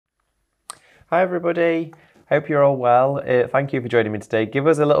Hi everybody, hope you're all well. Thank you for joining me today. Give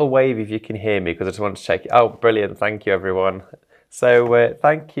us a little wave if you can hear me because I just want to check. Oh, brilliant, thank you everyone. So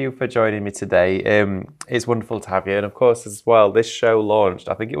thank you for joining me today. It's wonderful to have you, and of course as well, this show launched,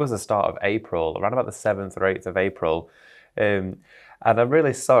 I think it was the start of April, around about the 7th or 8th of April. Um, and I'm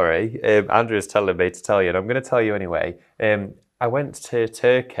really sorry, Andrew is telling me to tell you, and I'm going to tell you anyway. I went to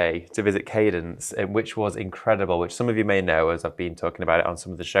Turkey to visit Cadence, which was incredible, which some of you may know as I've been talking about it on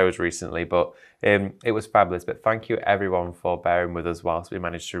some of the shows recently, but it was fabulous. But thank you everyone for bearing with us whilst we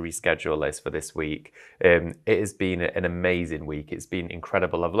managed to reschedule this for this week. It has been an amazing week. It's been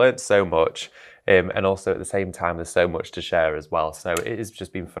incredible. I've learned so much, and also at the same time, there's so much to share as well. So it has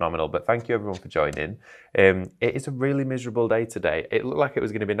just been phenomenal. But thank you everyone for joining. It is a really miserable day today. It looked like it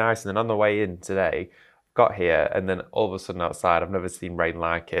was going to be nice, and then on the way in today, got here and then all of a sudden outside, I've never seen rain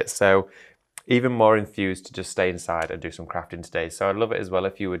like it. So even more enthused to just stay inside and do some crafting today. So I'd love it as well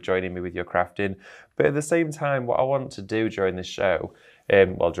if you were joining me with your crafting. But at the same time, what I want to do during this show,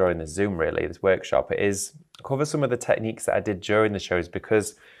 well, during this Zoom really, this workshop, is cover some of the techniques that I did during the shows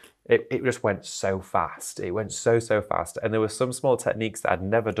because it just went so fast. It went so fast. And there were some small techniques that I'd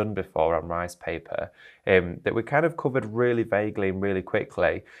never done before on rice paper that we kind of covered really vaguely and really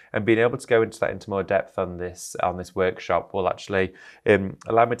quickly. And being able to go into that into more depth on this workshop will actually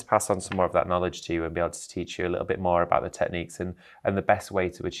allow me to pass on some more of that knowledge to you and be able to teach you a little bit more about the techniques and the best way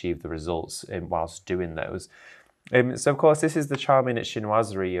to achieve the results whilst doing those. So of course this is the charming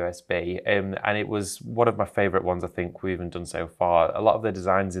Chinoiserie USB and it was one of my favourite ones I think we've even done so far. A lot of the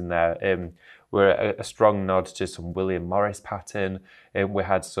designs in there were a strong nod to some William Morris pattern. We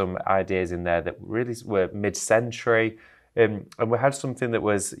had some ideas in there that really were mid-century and we had something that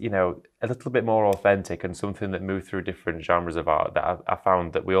was, you know, a little bit more authentic and something that moved through different genres of art that I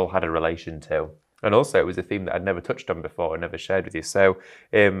found that we all had a relation to. And also it was a theme that I'd never touched on before and never shared with you. So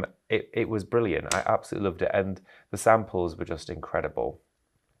it was brilliant. I absolutely loved it. And the samples were just incredible.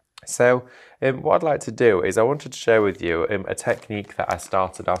 So what I'd like to do is I wanted to share with you a technique that I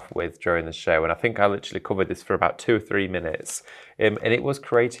started off with during the show. And I think I literally covered this for about 2 or 3 minutes. And it was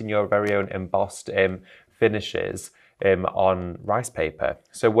creating your very own embossed finishes on rice paper.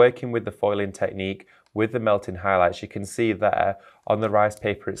 So working with the foiling technique, with the melting highlights, you can see there on the rice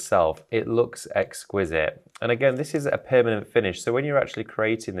paper itself, it looks exquisite. And again, this is a permanent finish. So when you're actually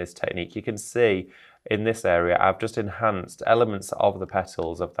creating this technique, you can see in this area, I've just enhanced elements of the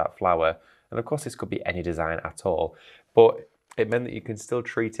petals of that flower. And of course, this could be any design at all, but it meant that you can still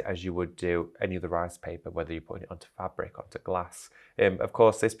treat it as you would do any other rice paper, whether you're putting it onto fabric, onto glass. Of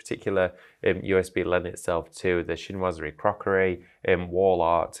course, this particular USB lent itself to the chinoiserie crockery, wall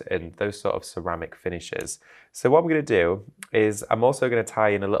art, and those sort of ceramic finishes. So what I'm going to do is I'm also going to tie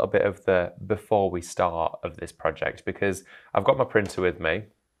in a little bit of the before we start of this project because I've got my printer with me.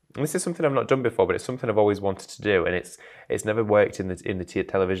 And this is something I've not done before, but it's something I've always wanted to do, and it's never worked in the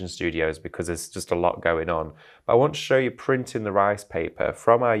television studios because there's just a lot going on. But I want to show you printing the rice paper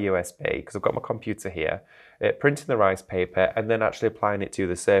from our USB because I've got my computer here, printing the rice paper and then actually applying it to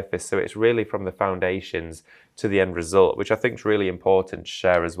the surface. So it's really from the foundations to the end result, which I think is really important to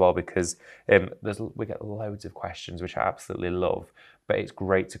share as well because we get loads of questions, which I absolutely love. But it's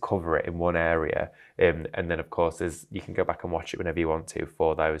great to cover it in one area. And then of course, you can go back and watch it whenever you want to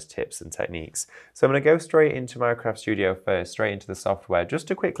for those tips and techniques. So I'm gonna go straight into Minecraft Studio first, straight into the software, just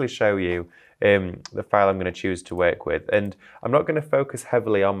to quickly show you the file I'm gonna choose to work with. And I'm not gonna focus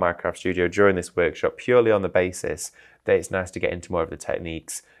heavily on Minecraft Studio during this workshop, purely on the basis that it's nice to get into more of the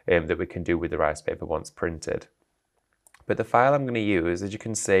techniques that we can do with the rice paper once printed. But the file I'm going to use, as you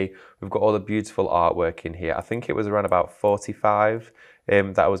can see, we've got all the beautiful artwork in here. I think it was around about 45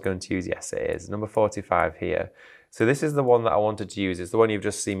 that I was going to use. Yes, it is. Number 45 here. So this is the one that I wanted to use. It's the one you've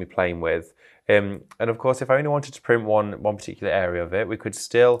just seen me playing with. And of course, if I only wanted to print one particular area of it, we could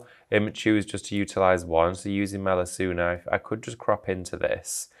still choose just to utilize one. So using Melasuna, I could just crop into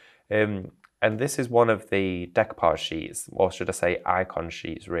this. And this is one of the decoupage sheets, or should I say icon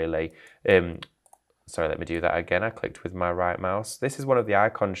sheets, really. Sorry, let me do that again. I clicked with my right mouse. This is one of the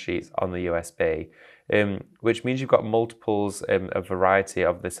icon sheets on the USB, which means you've got multiples, a variety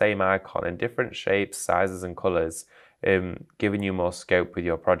of the same icon in different shapes, sizes and colors, giving you more scope with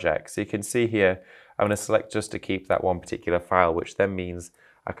your project. So you can see here, I'm going to select just to keep that one particular file, which then means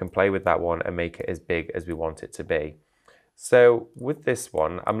I can play with that one and make it as big as we want it to be. So with this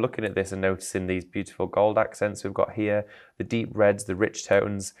one, I'm looking at this and noticing these beautiful gold accents we've got here, the deep reds, the rich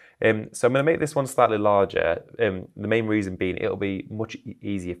tones. So I'm going to make this one slightly larger. The main reason being it'll be much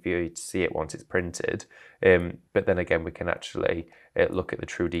easier for you to see it once it's printed. But then again, we can actually look at the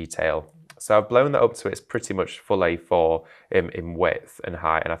true detail. So I've blown that up so it's pretty much full A4 in width and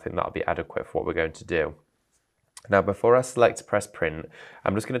height, and I think that'll be adequate for what we're going to do. Now, before I select press print,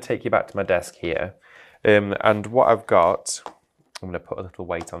 I'm just going to take you back to my desk here. And what I've got, I'm going to put a little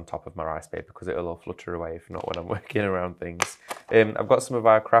weight on top of my rice paper because it'll all flutter away if not when I'm working around things. I've got some of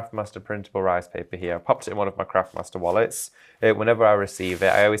our Craftmaster printable rice paper here. I popped it in one of my Craftmaster wallets. Whenever I receive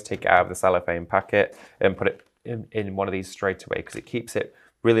it, I always take it out of the cellophane packet and put it in one of these straight away because it keeps it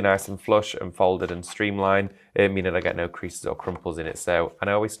really nice and flush and folded and streamlined, meaning I get no creases or crumples in it. So, and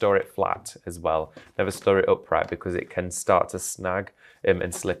I always store it flat as well. Never store it upright because it can start to snag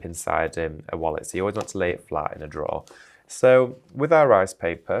and slip inside a wallet. So you always want to lay it flat in a drawer. So with our rice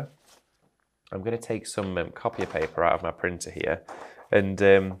paper, I'm going to take some copier paper out of my printer here. And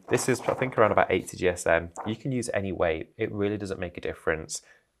this is, I think, around about 80 GSM. You can use any weight. It really doesn't make a difference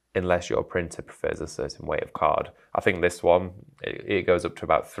unless your printer prefers a certain weight of card. I think this one, it goes up to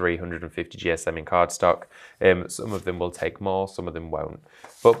about 350 GSM in cardstock. Some of them will take more, some of them won't.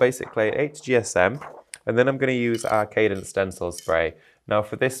 But basically 80 GSM, and then I'm going to use our Cadence stencil spray. Now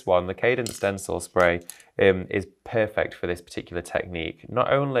for this one, the Cadence stencil spray is perfect for this particular technique.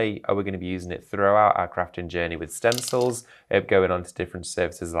 Not only are we going to be using it throughout our crafting journey with stencils, going on to different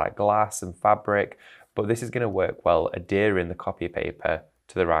surfaces like glass and fabric, but this is going to work well adhering the copy paper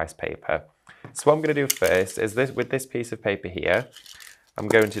to the rice paper. So what I'm going to do first is with this piece of paper here, I'm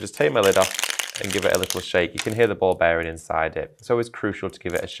going to just take my lid off and give it a little shake. You can hear the ball bearing inside it. It's always crucial to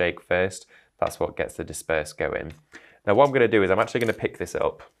give it a shake first. That's what gets the disperse going. Now what I'm going to do is I'm actually going to pick this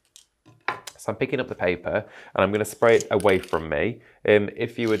up. So I'm picking up the paper and I'm going to spray it away from me.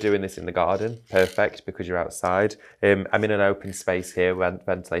 If you were doing this in the garden, perfect, because you're outside. I'm in an open space here,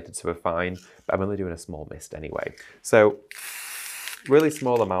 ventilated, so we're fine, but I'm only doing a small mist anyway. So really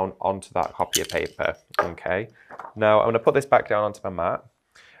small amount onto that copier paper, okay? Now I'm going to put this back down onto my mat,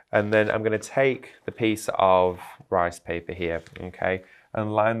 and then I'm going to take the piece of rice paper here, okay,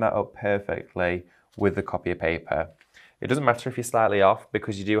 and line that up perfectly with the copier paper. It doesn't matter if you're slightly off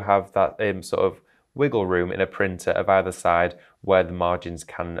because you do have that sort of wiggle room in a printer of either side where the margins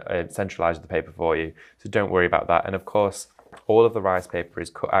can centralize the paper for you, so don't worry about that. And of course, all of the rice paper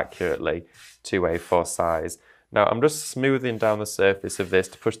is cut accurately to A4 size. Now I'm just smoothing down the surface of this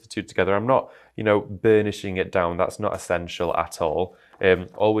to push the two together. I'm not, burnishing it down. That's not essential at all.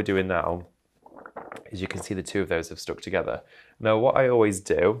 All we're doing now is you can see the two of those have stuck together. Now what I always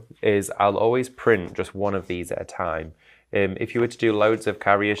do is I'll always print just one of these at a time. If you were to do loads of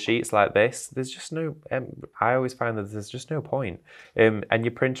carrier sheets like this, there's just no, I always find that there's just no point. And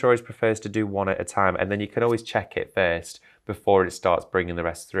your printer always prefers to do one at a time, and then you can always check it first before it starts bringing the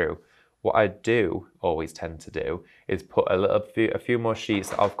rest through. What I do always tend to do is put a few more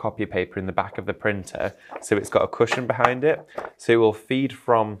sheets of copy paper in the back of the printer so it's got a cushion behind it, so it will feed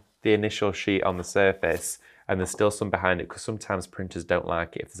from the initial sheet on the surface and there's still some behind it, because sometimes printers don't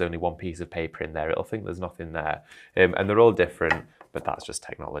like it if there's only one piece of paper in there. It'll think there's nothing there, and they're all different, but that's just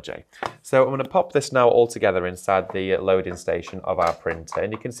technology. So I'm going to pop this now all together inside the loading station of our printer,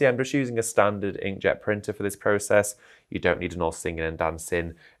 and you can see I'm just using a standard inkjet printer for this process. You don't need an all singing and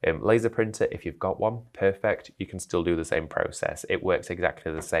dancing laser printer. If you've got one, perfect. You can still do the same process. It works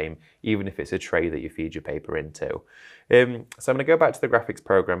exactly the same, even if it's a tray that you feed your paper into. So I'm going to go back to the graphics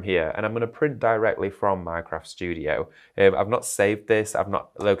program here, and I'm going to print directly from Minecraft Studio. I've not saved this. I've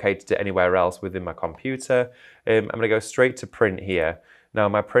not located it anywhere else within my computer. I'm going to go straight to print here. Now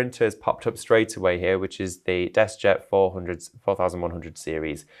my printer has popped up straight away here, which is the DeskJet 4100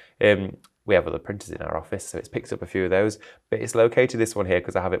 series. We have other printers in our office, so it's picked up a few of those, but it's located this one here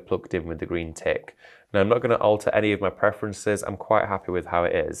because I have it plugged in with the green tick. Now I'm not going to alter any of my preferences. I'm quite happy with how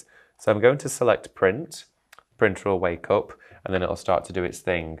it is. So I'm going to select print. Printer will wake up and then it'll start to do its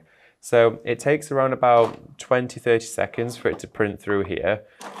thing. So it takes around about 20-30 seconds for it to print through here,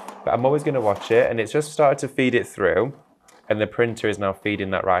 but I'm always going to watch it, and it's just started to feed it through, and the printer is now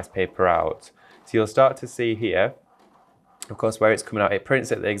feeding that rice paper out. So you'll start to see here, of course, where it's coming out, it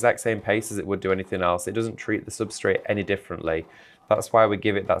prints at the exact same pace as it would do anything else. It doesn't treat the substrate any differently. That's why we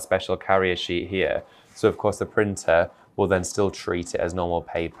give it that special carrier sheet here. So of course the printer will then still treat it as normal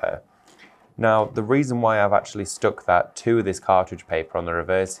paper. Now, the reason why I've actually stuck that to this cartridge paper on the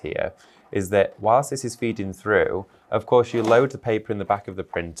reverse here is that whilst this is feeding through, of course you load the paper in the back of the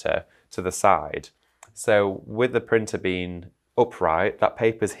printer to the side. So with the printer being upright, that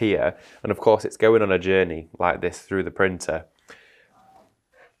paper's here, and of course it's going on a journey like this through the printer.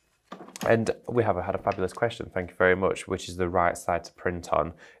 And we have had a fabulous question, thank you very much, which is the right side to print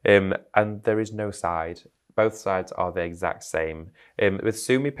on. And there is no side. both sides are the exact same. With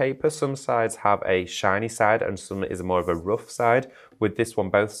Sumi paper, some sides have a shiny side and some is more of a rough side. With this one,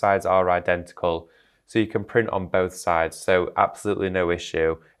 both sides are identical. So you can print on both sides. So absolutely no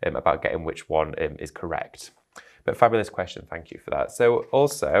issue about getting which one is correct. But fabulous question, thank you for that. So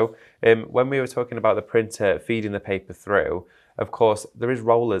also, when we were talking about the printer feeding the paper through, of course, there is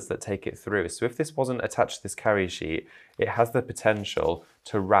rollers that take it through. So if this wasn't attached to this carrier sheet, it has the potential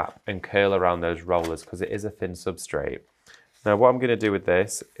to wrap and curl around those rollers because it is a thin substrate. Now what I'm going to do with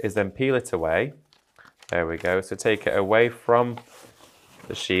this is then peel it away. There we go. So take it away from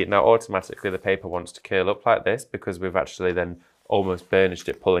the sheet. Now automatically the paper wants to curl up like this because we've actually then almost burnished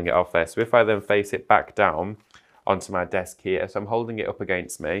it, pulling it off there. So if I then face it back down onto my desk here, so I'm holding it up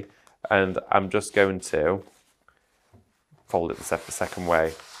against me and I'm just going to fold it the second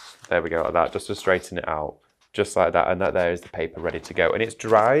way. There we go, like that, just to straighten it out, just like that, and that there is the paper ready to go. And it's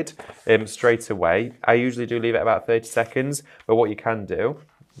dried straight away. I usually do leave it about 30 seconds, but what you can do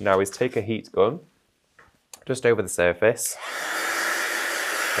now is take a heat gun just over the surface.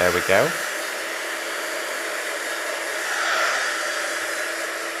 There we go.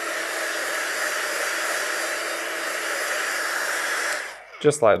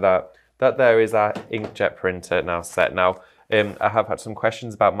 Just like that. That there is our inkjet printer now set. Now, I have had some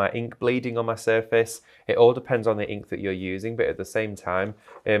questions about my ink bleeding on my surface. It all depends on the ink that you're using, but at the same time,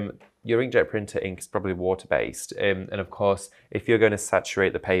 your inkjet printer ink is probably water-based. And of course, if you're going to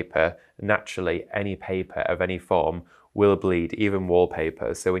saturate the paper, naturally any paper of any form will bleed, even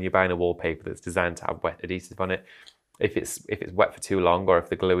wallpaper. So when you're buying a wallpaper that's designed to have wet adhesive on it, if it's wet for too long or if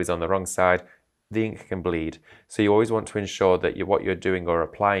the glue is on the wrong side, the ink can bleed. So you always want to ensure that what you're doing or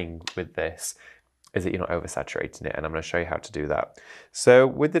applying with this is that you're not oversaturating it, and I'm going to show you how to do that. So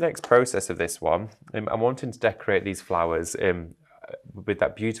with the next process of this one, I'm wanting to decorate these flowers with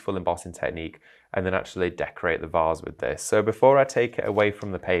that beautiful embossing technique and then actually decorate the vase with this. So before I take it away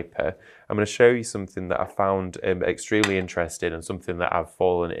from the paper, I'm going to show you something that I found extremely interesting and something that I've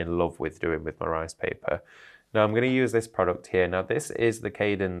fallen in love with doing with my rice paper. Now I'm going to use this product here. Now this is the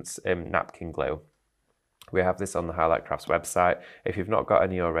Cadence napkin glue. We have this on the Highlight Crafts website. If you've not got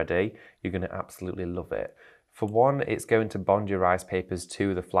any already, you're going to absolutely love it. For one, it's going to bond your rice papers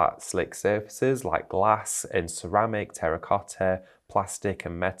to the flat, slick surfaces like glass and ceramic, terracotta, plastic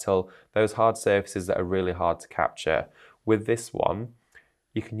and metal, those hard surfaces that are really hard to capture. With this one,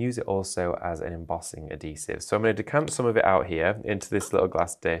 you can use it also as an embossing adhesive. So I'm going to decant some of it out here into this little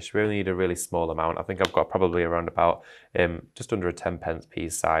glass dish. We only need a really small amount. I think I've got probably around about just under a 10p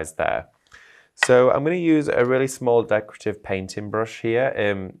piece size there. So I'm going to use a really small decorative painting brush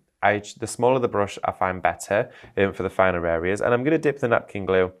here. The smaller the brush I find better for the finer areas. And I'm going to dip the napkin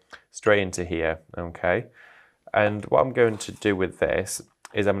glue straight into here, okay? And what I'm going to do with this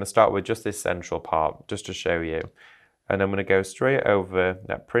is I'm going to start with just this central part, just to show you. And I'm going to go straight over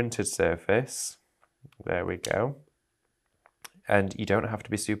that printed surface. There we go. And you don't have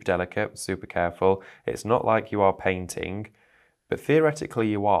to be super delicate, super careful. It's not like you are painting, but theoretically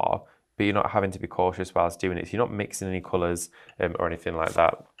you are, but you're not having to be cautious whilst doing it. So you're not mixing any colours or anything like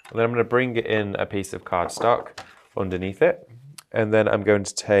that. And then I'm going to bring in a piece of cardstock underneath it. And then I'm going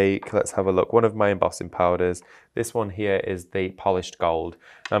to take, let's have a look, one of my embossing powders. This one here is the polished gold.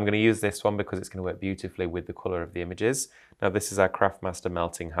 Now I'm going to use this one because it's going to work beautifully with the colour of the images. Now this is our Craftmaster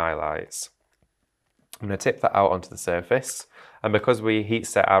Melting Highlights. I'm going to tip that out onto the surface. And because we heat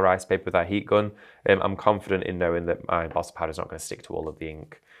set our rice paper with our heat gun, I'm confident in knowing that my embossed powder is not going to stick to all of the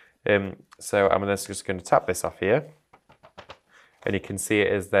ink. So I'm just going to tap this off here. And you can see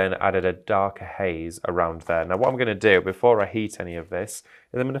it has then added a darker haze around there. Now what I'm going to do before I heat any of this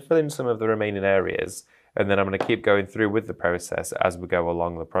is I'm going to fill in some of the remaining areas, and then I'm going to keep going through with the process as we go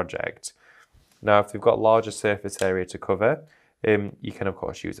along the project. Now if you've got larger surface area to cover, you can of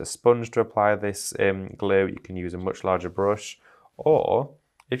course use a sponge to apply this glue. You can use a much larger brush, or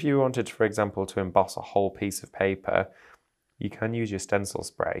if you wanted, for example, to emboss a whole piece of paper, you can use your stencil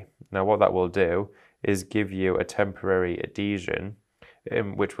spray. Now what that will do is give you a temporary adhesion,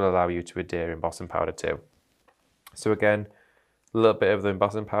 which will allow you to adhere embossing powder to. So again, a little bit of the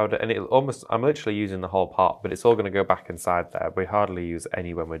embossing powder, and I'm literally using the whole pot, but it's all going to go back inside there. We hardly use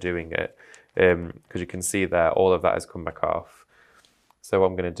any when we're doing it, because you can see there, all of that has come back off. So what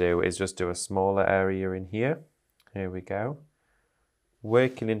I'm going to do is just do a smaller area in here. Here we go.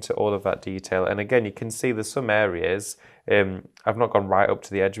 Working into all of that detail, and again, you can see there's some areas, I've not gone right up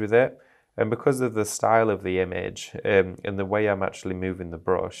to the edge with it. And because of the style of the image and the way I'm actually moving the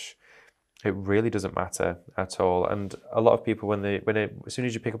brush, it really doesn't matter at all. And a lot of people, as soon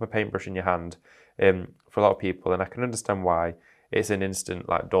as you pick up a paintbrush in your hand, for a lot of people, and I can understand why, it's an instant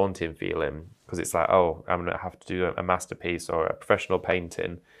like daunting feeling, because it's like, oh, I'm gonna have to do a masterpiece or a professional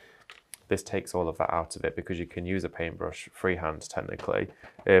painting. This takes all of that out of it because you can use a paintbrush freehand technically.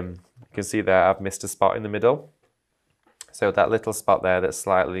 You can see there I've missed a spot in the middle. So that little spot there that's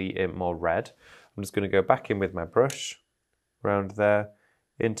slightly more red, I'm just going to go back in with my brush, around there,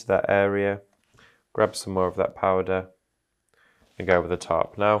 into that area, grab some more of that powder and go over the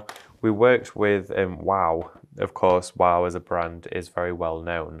top. Now, we worked with Wow. Of course, Wow as a brand is very well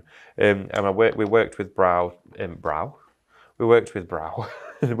known. And we worked with We worked with Brow.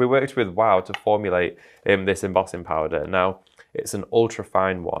 We worked with Wow to formulate this embossing powder. Now, it's an ultra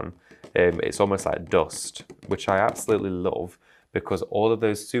fine one. It's almost like dust, which I absolutely love, because all of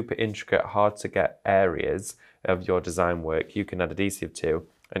those super intricate, hard to get areas of your design work, you can add adhesive to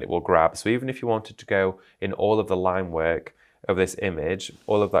and it will grab. So even if you wanted to go in all of the line work of this image,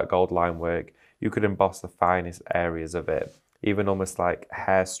 all of that gold line work, you could emboss the finest areas of it, even almost like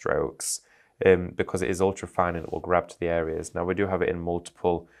hair strokes, because it is ultra fine and it will grab to the areas. Now we do have it in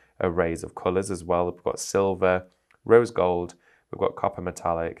multiple arrays of colours as well. We've got silver, rose gold, we've got copper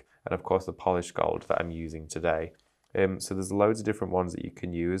metallic, and of course the polished gold that I'm using today. So there's loads of different ones that you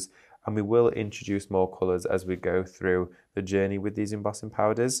can use, and we will introduce more colours as we go through the journey with these embossing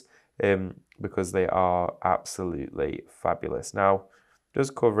powders, because they are absolutely fabulous. Now,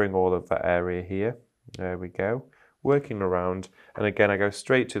 just covering all of that area here, there we go, working around, and again I go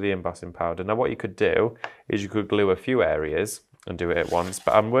straight to the embossing powder. Now what you could do is you could glue a few areas and do it at once,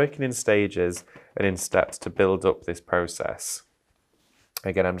 but I'm working in stages and in steps to build up this process.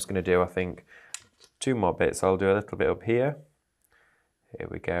 Again, I'm just going to do, I think, 2 more bits. I'll do a little bit up here. Here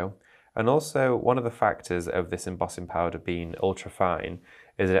we go. And also, one of the factors of this embossing powder being ultra fine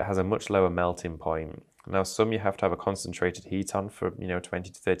is that it has a much lower melting point. Now, some you have to have a concentrated heat on for 20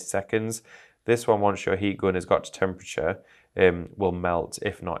 to 30 seconds. This one, once your heat gun has got to temperature, will melt,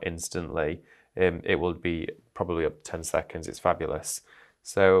 if not instantly. It will be probably up to 10 seconds. It's fabulous.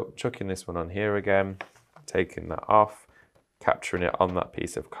 So, chucking this one on here again, taking that off, capturing it on that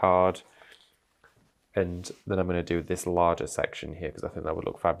piece of card, and then I'm going to do this larger section here because I think that would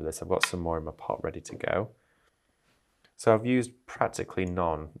look fabulous. I've got some more in my pot ready to go. So I've used practically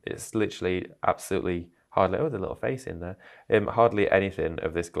none. It's literally absolutely hardly, oh, the little face in there, hardly anything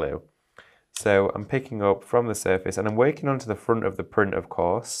of this glue. So I'm picking up from the surface and I'm working onto the front of the print, of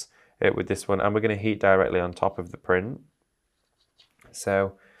course, with this one, and we're going to heat directly on top of the print.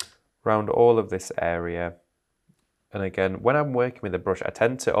 So around all of this area. And again, when I'm working with a brush, I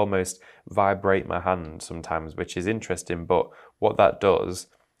tend to almost vibrate my hand sometimes, which is interesting, but what that does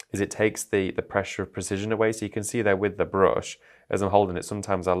is it takes the pressure of precision away. So you can see there with the brush, as I'm holding it,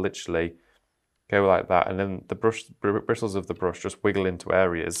 sometimes I'll literally go like that, and then the bristles of the brush just wiggle into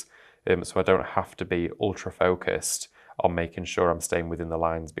areas, so I don't have to be ultra focused on making sure I'm staying within the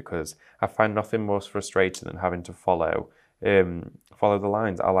lines, because I find nothing more frustrating than having to follow the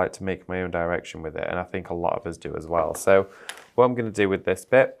lines. I like to make my own direction with it, and I think a lot of us do as well. So what I'm going to do with this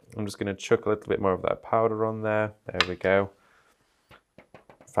bit, I'm just going to chuck a little bit more of that powder on there. There we go.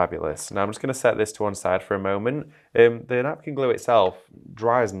 Fabulous. Now I'm just going to set this to one side for a moment. The napkin glue itself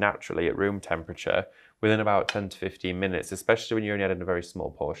dries naturally at room temperature within about 10 to 15 minutes, especially when you're only adding a very small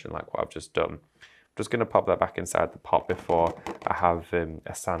portion like what I've just done. I'm just going to pop that back inside the pot before I have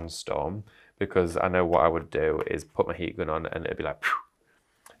a sandstorm, because I know what I would do is put my heat gun on and it'd be like,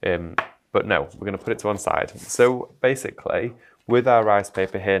 but no, we're going to put it to one side. So basically, with our rice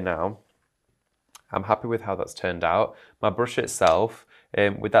paper here now, I'm happy with how that's turned out. My brush itself,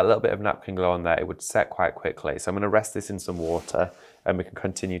 with that little bit of napkin glue on there, it would set quite quickly. So I'm going to rest this in some water and we can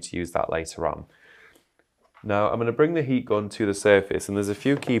continue to use that later on. Now I'm going to bring the heat gun to the surface, and there's a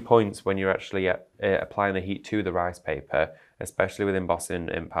few key points when you're actually applying the heat to the rice paper, especially with embossing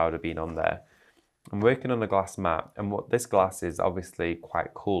powder being on there. I'm working on a glass mat, and what this glass is obviously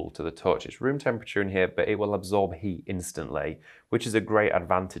quite cool to the touch. It's room temperature in here, but it will absorb heat instantly, which is a great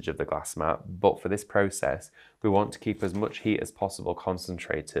advantage of the glass mat. But for this process, we want to keep as much heat as possible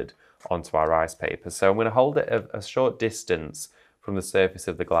concentrated onto our rice paper. So I'm going to hold it a short distance from the surface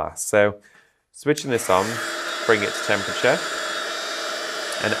of the glass. So switching this on, bring it to temperature,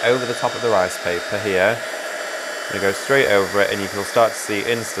 and over the top of the rice paper here, I'm going to go straight over it, and you can start to see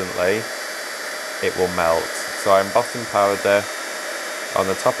instantly it will melt. So I'm embossing powder on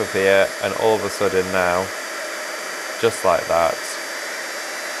the top of here, and all of a sudden now, just like that,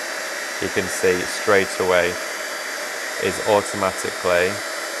 you can see straight away is automatically,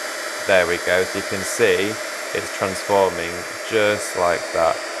 there we go, so you can see it's transforming just like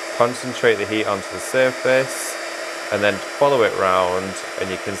that. Concentrate the heat onto the surface and then follow it round, and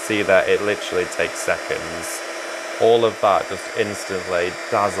you can see that it literally takes seconds. all of that just instantly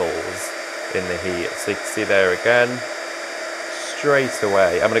dazzles in the heat. So you can see there again, straight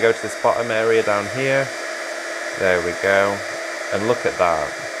away. I'm going to go to this bottom area down here. There we go. And look at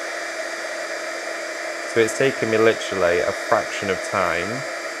that. So it's taken me literally a fraction of time.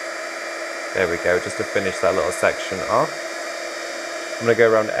 There we go, just to finish that little section off. I'm going to go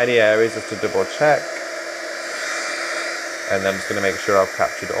around any areas just to double check. And then I'm just going to make sure I've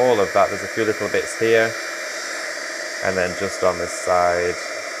captured all of that. There's a few little bits here. And then just on this side.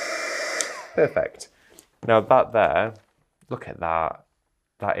 Perfect. Now that there, look at that.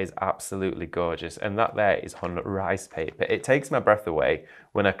 That is absolutely gorgeous. And that there is on rice paper. It takes my breath away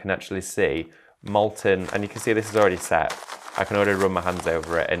when I can actually see molten, and you can see this is already set. I can already run my hands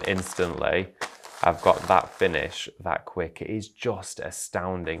over it and instantly I've got that finish that quick. It is just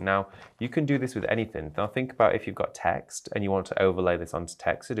astounding. Now, you can do this with anything. Now think about if you've got text and you want to overlay this onto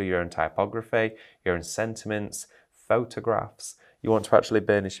text to do your own typography, your own sentiments, photographs. You want to actually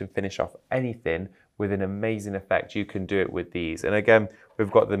burnish and finish off anything with an amazing effect. You can do it with these. And again,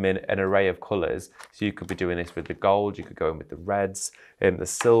 we've got them in an array of colours. So you could be doing this with the gold, you could go in with the reds, the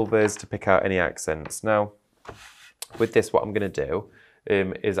silvers to pick out any accents. Now, with this, what I'm going to do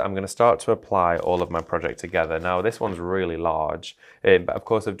is I'm going to start to apply all of my project together. Now, this one's really large, but of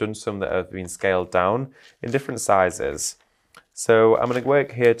course I've done some that have been scaled down in different sizes. So I'm going to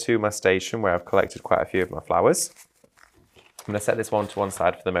work here to my station where I've collected quite a few of my flowers. I'm going to set this one to one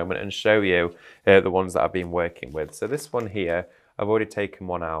side for the moment and show you the ones that I've been working with. So this one here, I've already taken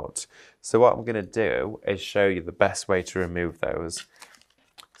one out. So what I'm going to do is show you the best way to remove those.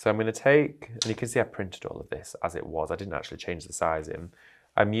 So I'm going to take, and you can see I printed all of this as it was. I didn't actually change the sizing.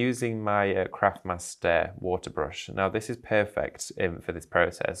 I'm using my Craftmaster water brush. Now this is perfect for this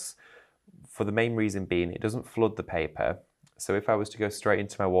process for the main reason being it doesn't flood the paper. So if I was to go straight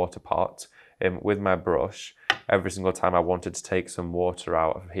into my water pot with my brush, every single time I wanted to take some water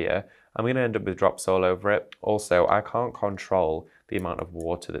out of here, I'm going to end up with drops all over it. Also, I can't control the amount of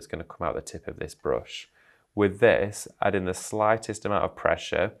water that's going to come out the tip of this brush. With this, add in the slightest amount of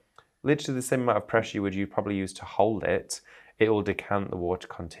pressure, literally the same amount of pressure you would probably use to hold it, it will decant the water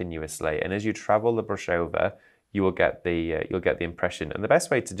continuously. And as you travel the brush over, you will get the impression. And the best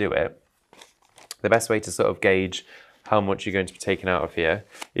way to do it, the best way to sort of gauge how much you're going to be taking out of here,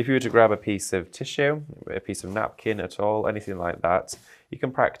 if you were to grab a piece of tissue, a piece of napkin at all, anything like that, you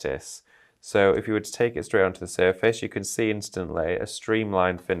can practice. So if you were to take it straight onto the surface, you can see instantly a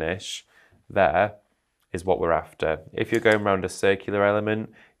streamlined finish there is what we're after. If you're going around a circular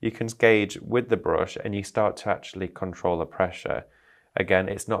element, you can gauge with the brush and you start to actually control the pressure. Again,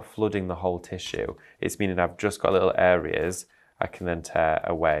 it's not flooding the whole tissue. It's meaning I've just got little areas I can then tear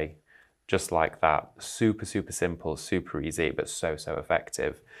away. Just like that. Super, super simple, super easy, but so, so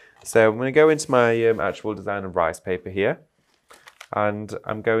effective. So I'm going to go into my actual design of rice paper here. And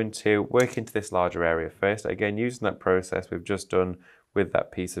I'm going to work into this larger area first. Again, using that process we've just done with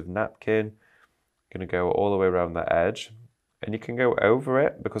that piece of napkin. I'm going to go all the way around that edge. And you can go over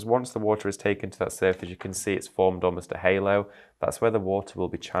it, because once the water is taken to that surface, you can see it's formed almost a halo. That's where the water will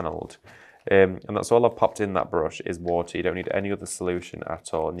be channeled. And that's all I've popped in that brush is water. You don't need any other solution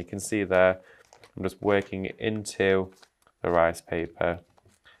at all. And you can see there, I'm just working into the rice paper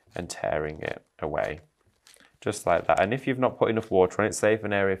and tearing it away. Just like that. And if you've not put enough water on it, say if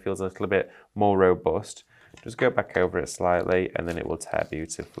an area feels a little bit more robust, just go back over it slightly and then it will tear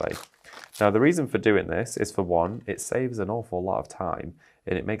beautifully. Now the reason for doing this is, for one, it saves an awful lot of time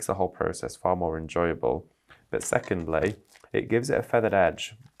and it makes the whole process far more enjoyable. But secondly, it gives it a feathered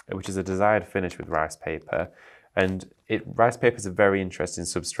edge, which is a desired finish with rice paper. And rice paper is a very interesting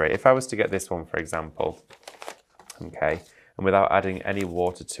substrate. If I was to get this one, for example, okay, and without adding any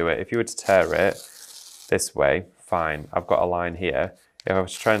water to it, if you were to tear it this way, fine, I've got a line here. If I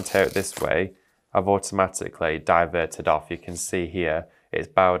was to try and tear it this way, I've automatically diverted off. You can see here, it's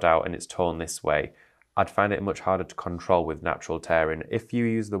bowed out and it's torn this way. I'd find it much harder to control with natural tearing. If you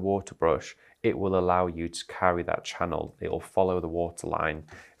use the water brush, it will allow you to carry that channel. It will follow the water line,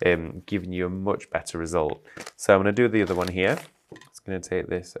 giving you a much better result. So I'm going to do the other one here. Just going to take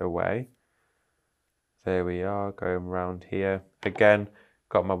this away. There we are, going around here. Again,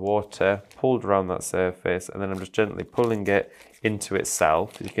 got my water pulled around that surface, and then I'm just gently pulling it into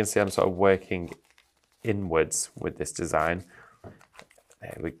itself. You can see I'm sort of working inwards with this design.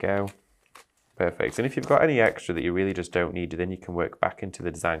 There we go. Perfect. And if you've got any extra that you really just don't need, then you can work back into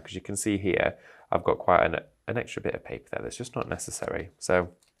the design, because you can see here I've got quite an extra bit of paper there that's just not necessary. So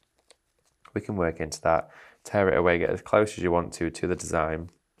we can work into that, tear it away, get as close as you want to the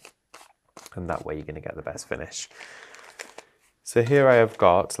design, and that way you're going to get the best finish. So here I have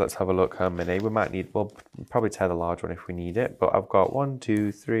got, let's have a look how many. We'll probably tear the large one if we need it, but I've got 1,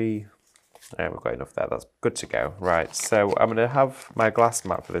 2, 3. Yeah, we've got enough there, that's good to go. Right, so I'm gonna have my glass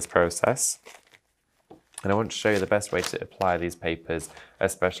mat for this process. And I want to show you the best way to apply these papers,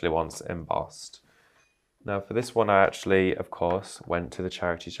 especially once embossed. Now for this one, I actually, of course, went to the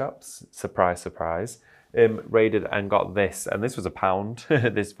charity shops. Surprise, surprise. Raided and got this, and this was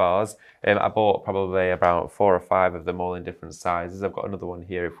 £1, this vase. I bought probably about 4 or 5 of them, all in different sizes. I've got another one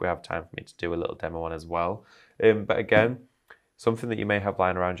here if we have time for me to do a little demo one as well. But again, something that you may have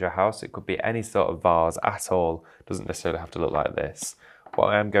lying around your house, it could be any sort of vase at all, doesn't necessarily have to look like this. What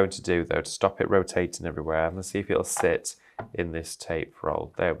I am going to do though, to stop it rotating everywhere, I'm going to see if it'll sit in this tape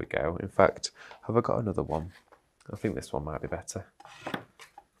roll. There we go. In fact, have I got another one? I think this one might be better.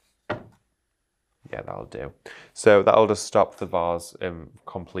 Yeah, that'll do. So that'll just stop the vase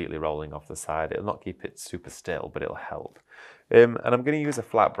completely rolling off the side. It'll not keep it super still, but it'll help. And I'm going to use a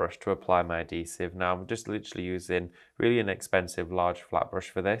flat brush to apply my adhesive. Now I'm just literally using really inexpensive large flat brush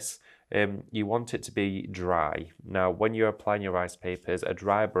for this. You want it to be dry. Now when you're applying your rice papers, a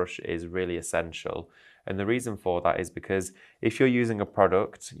dry brush is really essential. And the reason for that is because if you're using a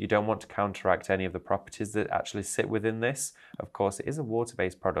product, you don't want to counteract any of the properties that actually sit within this. Of course, it is a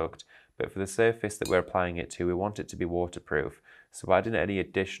water-based product, but for the surface that we're applying it to, we want it to be waterproof. So adding any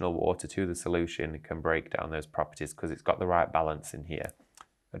additional water to the solution can break down those properties because it's got the right balance in here.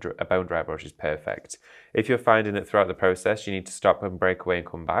 A bone dry brush is perfect. If you're finding that throughout the process you need to stop and break away and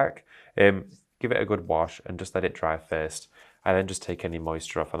come back, give it a good wash and just let it dry first. I then just take any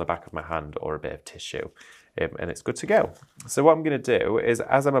moisture off on the back of my hand or a bit of tissue, and it's good to go. So what I'm going to do is,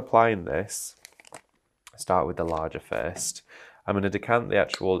 as I'm applying this, start with the larger first. I'm going to decant the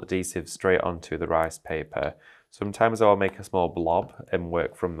actual adhesive straight onto the rice paper. Sometimes I'll make a small blob and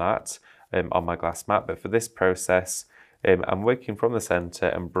work from that on my glass mat, but for this process, I'm working from the centre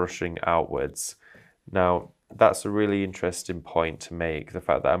and brushing outwards. Now, that's a really interesting point to make, the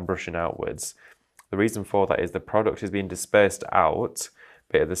fact that I'm brushing outwards. The reason for that is the product is being dispersed out,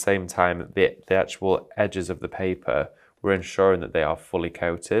 but at the same time, the actual edges of the paper, we're ensuring that they are fully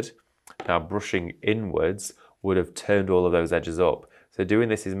coated. Now, brushing inwards would have turned all of those edges up. So doing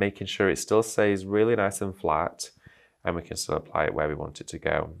this is making sure it still stays really nice and flat, and we can still apply it where we want it to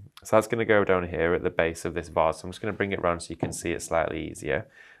go. So that's going to go down here at the base of this vase. So I'm just going to bring it around so you can see it slightly easier.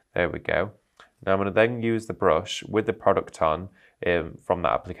 There we go. Now I'm going to then use the brush with the product on from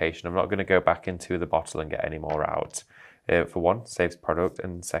that application. I'm not going to go back into the bottle and get any more out. For one, saves product,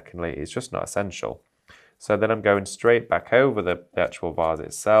 and secondly, it's just not essential. So then I'm going straight back over the actual vase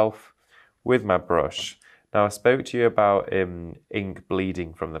itself with my brush. Now I spoke to you about ink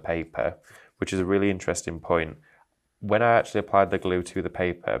bleeding from the paper, which is a really interesting point. When I actually applied the glue to the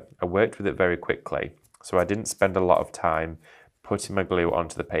paper, I worked with it very quickly, so I didn't spend a lot of time putting my glue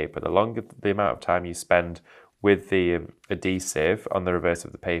onto the paper. The longer the amount of time you spend with the adhesive on the reverse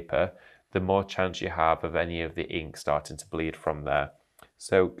of the paper, the more chance you have of any of the ink starting to bleed from there.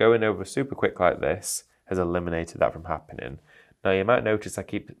 So going over super quick like this has eliminated that from happening. Now you might notice I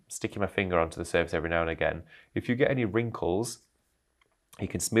keep sticking my finger onto the surface every now and again. If you get any wrinkles, you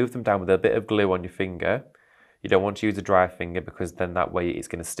can smooth them down with a bit of glue on your finger. You don't want to use a dry finger because then that way it's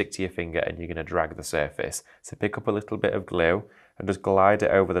going to stick to your finger and you're going to drag the surface. So pick up a little bit of glue and just glide it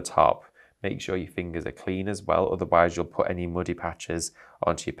over the top. Make sure your fingers are clean as well, otherwise you'll put any muddy patches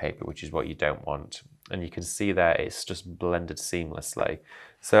onto your paper, which is what you don't want. And you can see there it's just blended seamlessly.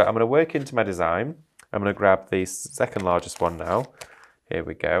 So I'm going to work into my design. I'm going to grab the second largest one now. Here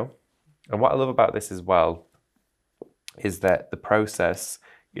we go. And what I love about this as well is that the process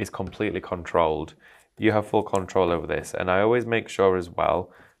is completely controlled. You have full control over this, and I always make sure as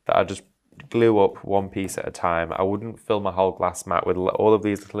well that I just glue up one piece at a time. I wouldn't fill my whole glass mat with all of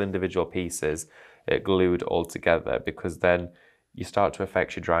these little individual pieces glued all together, because then you start to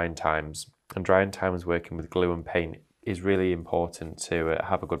affect your drying times, and drying times working with glue and paint is really important to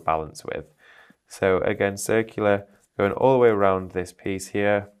have a good balance with. So again, circular, going all the way around this piece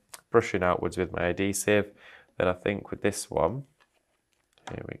here, brushing outwards with my adhesive. Then I think with this one,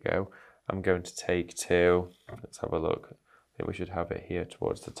 here we go, I'm going to take two, let's have a look. I think we should have it here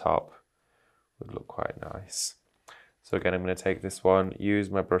towards the top. Would look quite nice. So again, I'm going to take this one,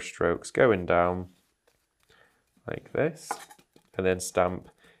 use my brush strokes going down like this, and then stamp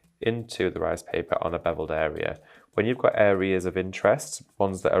into the rice paper on a beveled area. When you've got areas of interest,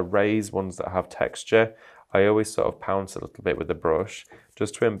 ones that are raised, ones that have texture, I always sort of pounce a little bit with the brush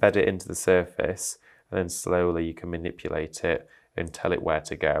just to embed it into the surface, and then slowly you can manipulate it and tell it where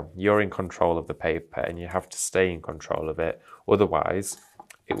to go. You're in control of the paper and you have to stay in control of it, otherwise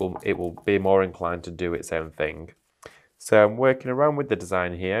it will be more inclined to do its own thing. So I'm working around with the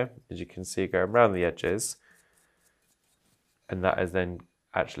design here, as you can see, going around the edges. And that is then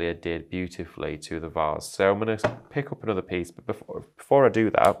actually adhered beautifully to the vase. So I'm going to pick up another piece, but before I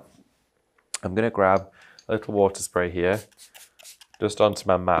do that, I'm going to grab a little water spray here, just onto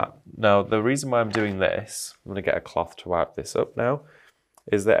my mat. Now, the reason why I'm doing this, I'm going to get a cloth to wipe this up now,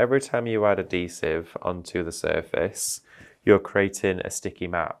 is that every time you add adhesive onto the surface, you're creating a sticky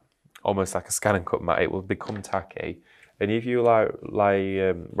mat, almost like a scan and cut mat. It will become tacky. And if you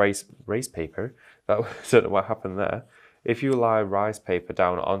rice paper, I don't know what happened there. If you lie rice paper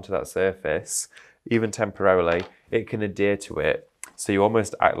down onto that surface, even temporarily, it can adhere to it. So you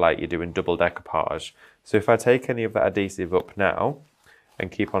almost act like you're doing double decoupage. So if I take any of that adhesive up now and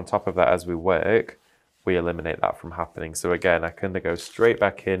keep on top of that as we work, we eliminate that from happening. So again, I can go straight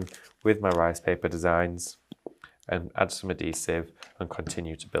back in with my rice paper designs and add some adhesive and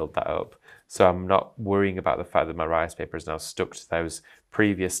continue to build that up. So I'm not worrying about the fact that my rice paper is now stuck to those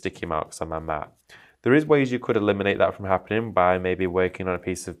previous sticky marks on my mat. There is ways you could eliminate that from happening by maybe working on a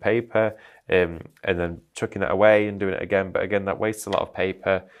piece of paper and then chucking that away and doing it again. But again, that wastes a lot of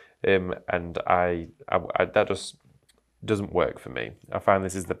paper and that just doesn't work for me. I find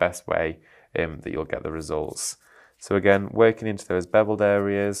this is the best way that you'll get the results. So again, working into those beveled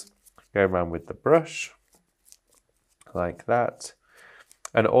areas, go around with the brush like that.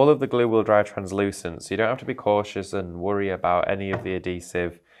 And all of the glue will dry translucent, so you don't have to be cautious and worry about any of the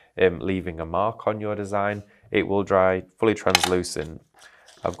adhesive leaving a mark on your design. It will dry fully translucent.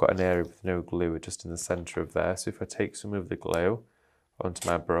 I've got an area with no glue just in the center of there, so if I take some of the glue onto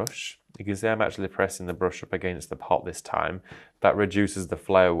my brush, you can see I'm actually pressing the brush up against the pot this time. That reduces the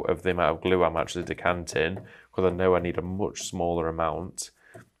flow of the amount of glue I'm actually decanting, because I know I need a much smaller amount.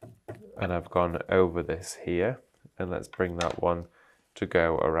 And I've gone over this here, and let's bring that one to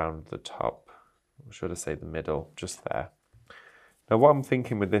go around the top, or should I say the middle, just there. Now what I'm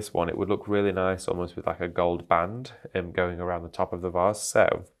thinking with this one, it would look really nice almost with like a gold band going around the top of the vase.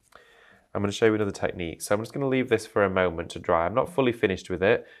 So I'm going to show you another technique. So I'm just going to leave this for a moment to dry. I'm not fully finished with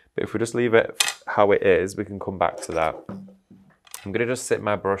it, but if we just leave it how it is, we can come back to that. I'm going to just sit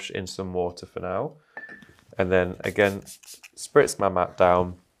my brush in some water for now, and then again spritz my mat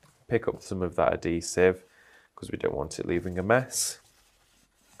down, pick up some of that adhesive because we don't want it leaving a mess.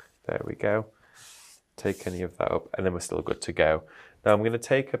 There we go. Take any of that up, and then we're still good to go. Now I'm going to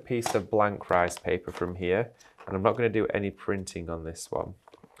take a piece of blank rice paper from here, and I'm not going to do any printing on this one.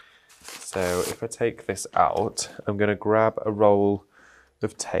 So if I take this out, I'm going to grab a roll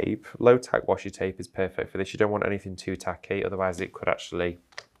of tape. Low tack washi tape is perfect for this. You don't want anything too tacky, otherwise it could actually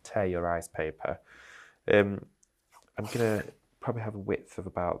tear your rice paper. I'm going to probably have a width of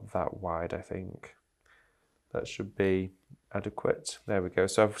about that wide, I think. That should be adequate. There we go.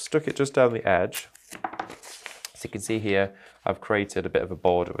 So I've stuck it just down the edge. So you can see here, I've created a bit of a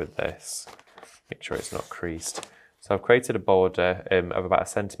border with this. Make sure it's not creased. So I've created a border of about 1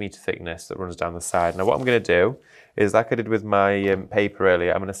 centimetre thickness that runs down the side. Now what I'm going to do is, like I did with my paper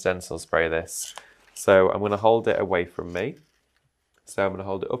earlier, I'm going to stencil spray this. So I'm going to hold it away from me. So I'm going to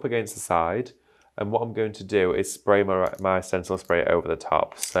hold it up against the side. And what I'm going to do is spray my stencil spray over the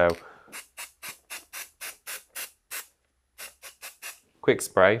top. So quick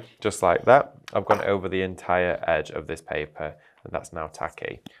spray, just like that. I've gone over the entire edge of this paper, and that's now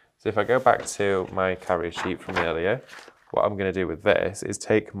tacky. So if I go back to my carrier sheet from earlier, what I'm going to do with this is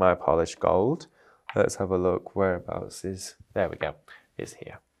take my polished gold. Let's have a look, whereabouts is, there we go, it's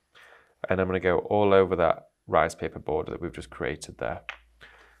here. And I'm going to go all over that rice paper border that we've just created there.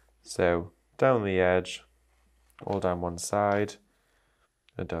 So down the edge, all down one side,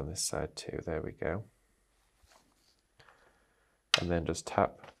 and down this side too, there we go. And then just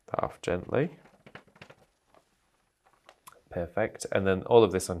tap that off gently. Perfect. And then all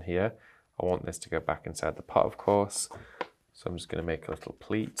of this on here, I want this to go back inside the pot, of course. So I'm just going to make a little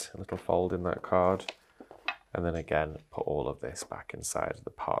pleat, a little fold in that card. And then again, put all of this back inside the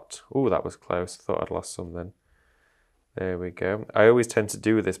pot. Oh, that was close. I thought I'd lost some then. There we go. I always tend to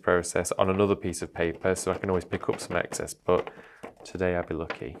do this process on another piece of paper, so I can always pick up some excess, but today I'll be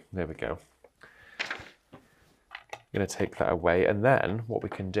lucky. There we go. I'm going to take that away, and then what we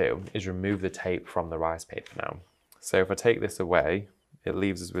can do is remove the tape from the rice paper now. So if I take this away, it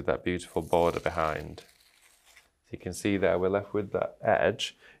leaves us with that beautiful border behind. So you can see there we're left with that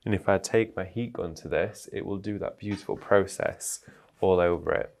edge, and if I take my heat gun to this, it will do that beautiful process all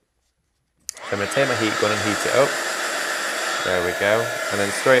over it. So I'm going to take my heat gun and heat it up. There we go. And then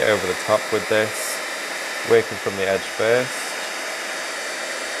straight over the top with this, working from the edge first.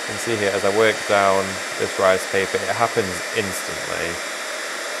 You can see here as I work down this rice paper, it happens instantly.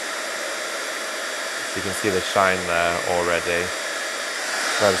 You can see the shine there already.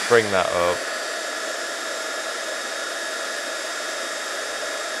 So I'll just bring that up.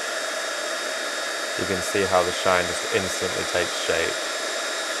 You can see how the shine just instantly takes shape.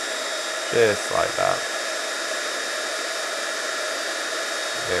 Just like that.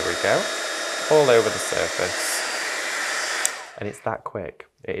 There we go. All over the surface. And it's that quick.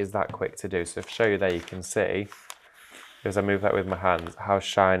 It is that quick to do. So if I show you there, you can see, as I move that with my hands, how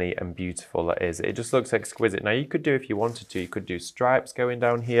shiny and beautiful that is. It just looks exquisite. Now you could do, if you wanted to, you could do stripes going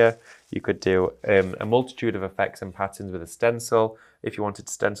down here. You could do a multitude of effects and patterns with a stencil. If you wanted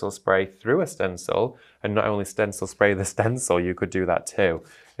to stencil spray through a stencil, and not only stencil spray the stencil, you could do that too.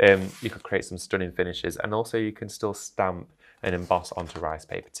 You could create some stunning finishes, and also you can still stamp and emboss onto rice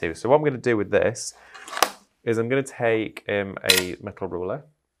paper too. So what I'm going to do with this is I'm going to take a metal ruler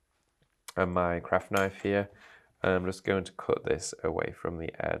and my craft knife here, and I'm just going to cut this away from the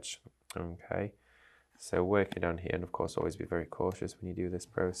edge. Okay, so working down here, and of course always be very cautious when you do this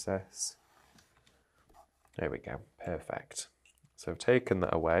process. There we go, perfect. So I've taken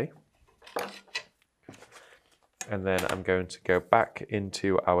that away, and then I'm going to go back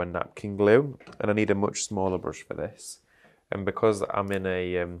into our napkin glue, and I need a much smaller brush for this. And because I'm in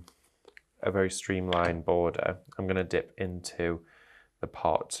a very streamlined border, I'm going to dip into the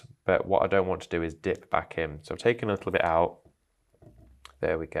pot, but what I don't want to do is dip back in. So I've taken a little bit out,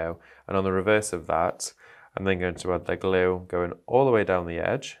 there we go, and on the reverse of that, I'm then going to add the glue going all the way down the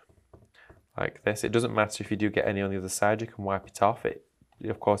edge, like this. It doesn't matter if you do get any on the other side, you can wipe it off. It,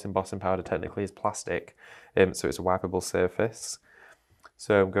 of course, embossing powder technically is plastic, so it's a wipeable surface.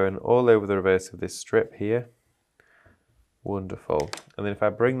 So I'm going all over the reverse of this strip here. Wonderful. And then if I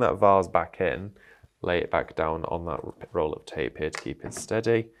bring that vase back in, lay it back down on that roll of tape here to keep it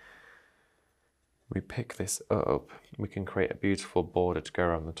steady. We pick this up, we can create a beautiful border to go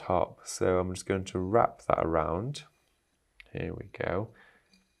around the top. So I'm just going to wrap that around. Here we go.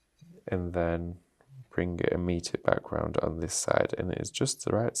 And then bring it and meet it back round on this side, and it is just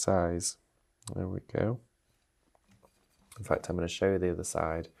the right size. There we go. In fact, I'm going to show you the other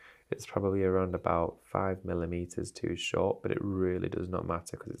side. It's probably around about 5mm too short, but it really does not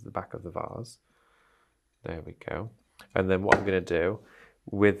matter because it's the back of the vase. There we go. And then what I'm going to do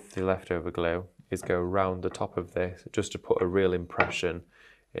with the leftover glue is go around the top of this just to put a real impression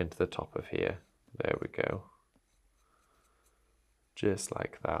into the top of here. There we go. Just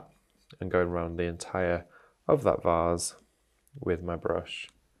like that. And going around the entire of that vase with my brush.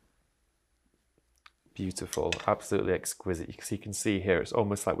 Beautiful, absolutely exquisite. You can see here, it's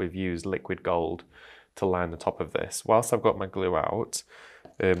almost like we've used liquid gold to line the top of this. Whilst I've got my glue out,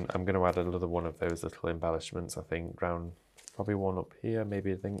 I'm going to add another one of those little embellishments, I think, round, probably one up here,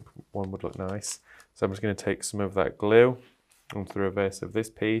 maybe I think one would look nice. So I'm just going to take some of that glue onto the reverse of this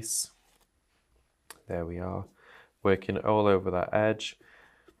piece. There we are, working all over that edge.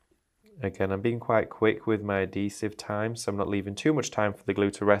 Again, I'm being quite quick with my adhesive time, so I'm not leaving too much time for the glue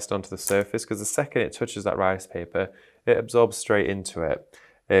to rest onto the surface, because the second it touches that rice paper, it absorbs straight into it.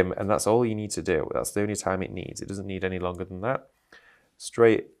 And that's all you need to do. That's the only time it needs. It doesn't need any longer than that.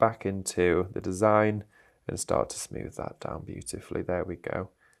 Straight back into the design and start to smooth that down beautifully. There we go.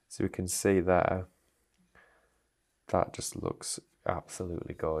 So we can see there, that just looks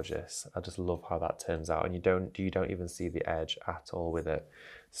absolutely gorgeous. I just love how that turns out, and you don't even see the edge at all with it.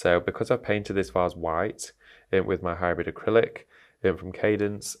 So because I've painted this vase white with my hybrid acrylic from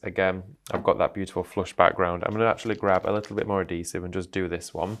Cadence, again, I've got that beautiful flush background. I'm going to actually grab a little bit more adhesive and just do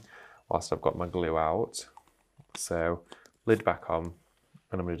this one whilst I've got my glue out. So lid back on,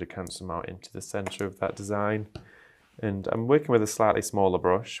 and I'm going to decant some out into the centre of that design. And I'm working with a slightly smaller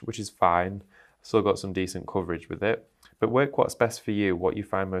brush, which is fine. I've still got some decent coverage with it. But work what's best for you, what you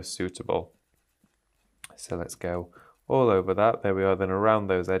find most suitable. So let's go all over that. There we are, then around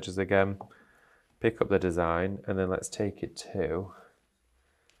those edges again. Pick up the design, and then let's take it to,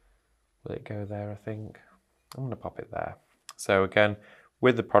 will it go there, I think? I'm going to pop it there. So again,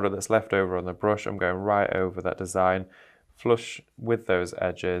 with the product that's left over on the brush, I'm going right over that design, flush with those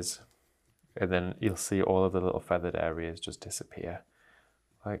edges, and then you'll see all of the little feathered areas just disappear.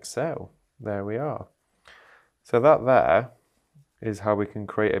 Like so. There we are. So that there is how we can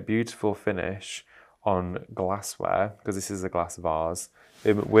create a beautiful finish on glassware, because this is a glass vase,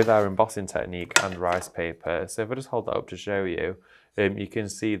 with our embossing technique and rice paper. So if I just hold that up to show you, you can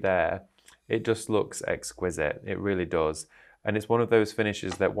see there, it just looks exquisite. It really does. And it's one of those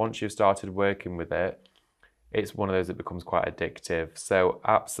finishes that once you've started working with it, it's one of those that becomes quite addictive. So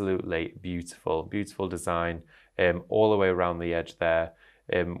absolutely beautiful, beautiful design all the way around the edge there.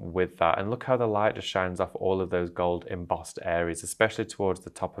 With that, and look how the light just shines off all of those gold embossed areas, especially towards the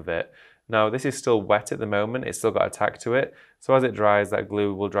top of it. Now this is still wet at the moment, it's still got a tack to it, so as it dries that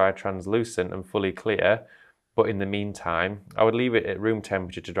glue will dry translucent and fully clear, but in the meantime I would leave it at room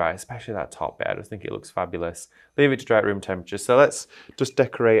temperature to dry, especially that top bit. I just think it looks fabulous. Leave it to dry at room temperature. So let's just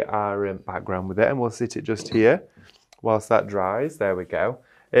decorate our background with it, and we'll sit it just here whilst that dries. There we go.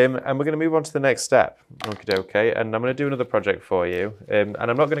 And we're going to move on to the next step. Okay, and I'm going to do another project for you. And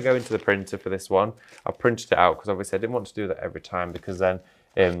I'm not going to go into the printer for this one. I've printed it out because obviously I didn't want to do that every time, because then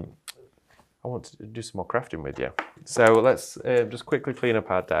I want to do some more crafting with you. So let's just quickly clean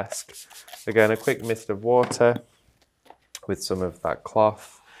up our desk. Again, a quick mist of water with some of that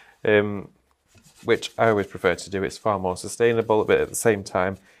cloth, which I always prefer to do. It's far more sustainable, but at the same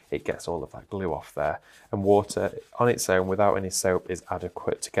time, it gets all of that glue off there. And water on its own, without any soap, is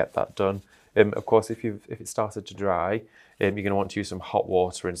adequate to get that done. Of course, if it started to dry, you're going to want to use some hot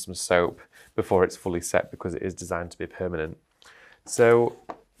water and some soap before it's fully set, because it is designed to be permanent. So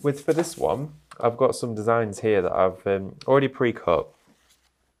for this one, I've got some designs here that I've already pre-cut.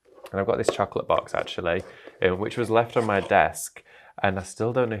 And I've got this chocolate box actually, which was left on my desk. And I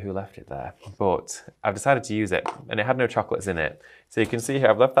still don't know who left it there, but I've decided to use it, and it had no chocolates in it. So you can see here,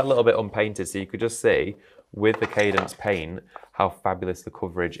 I've left that little bit unpainted, so you could just see with the Cadence paint how fabulous the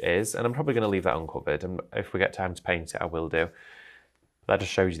coverage is. And I'm probably going to leave that uncovered, and if we get time to paint it, I will do. That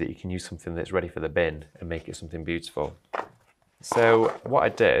just shows you that you can use something that's ready for the bin and make it something beautiful. So what I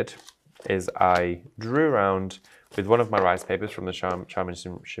did is I drew around with one of my rice papers from the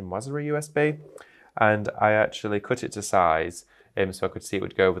Chinoiserie USB, and I actually cut it to size, so I could see it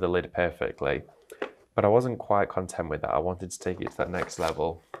would go over the lid perfectly. But I wasn't quite content with that. I wanted to take it to that next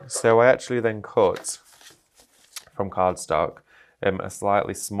level. So I actually then cut from cardstock a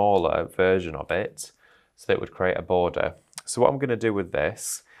slightly smaller version of it, so that it would create a border. So what I'm going to do with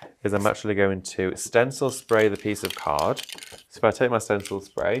this is I'm actually going to stencil spray the piece of card. So if I take my stencil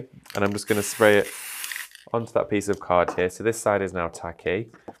spray, and I'm just going to spray it onto that piece of card here. So this side is now tacky.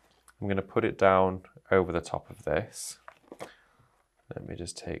 I'm going to put it down over the top of this. Let me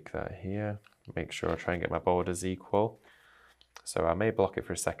just take that here, make sure I try and get my borders equal. So I may block it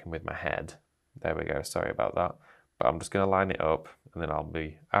for a second with my head. There we go, sorry about that. But I'm just going to line it up, and then I'll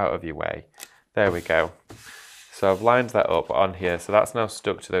be out of your way. There we go. So I've lined that up on here, so that's now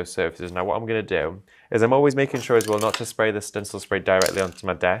stuck to those surfaces. Now what I'm going to do is I'm always making sure as well not to spray the stencil spray directly onto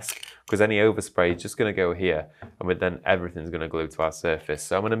my desk, because any overspray is just going to go here, and then everything's going to glue to our surface.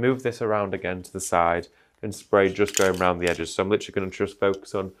 So I'm going to move this around again to the side and spray just going around the edges. So I'm literally going to just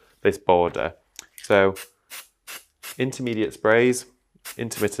focus on this border. So intermediate sprays,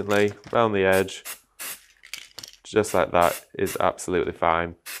 intermittently, around the edge, just like that is absolutely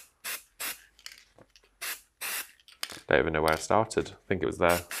fine. Don't even know where I started. I think it was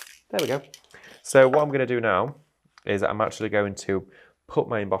there. There we go. So what I'm going to do now is I'm actually going to put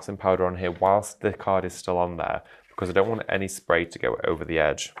my embossing powder on here whilst the card is still on there, because I don't want any spray to go over the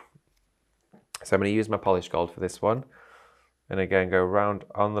edge. So I'm going to use my polished gold for this one, and again go around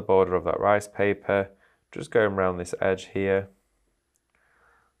on the border of that rice paper, just going around this edge here.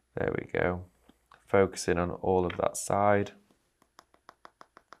 There we go, focusing on all of that side.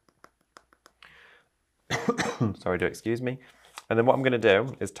 Sorry, do excuse me. And then what I'm going to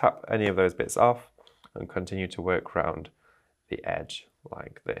do is tap any of those bits off and continue to work around the edge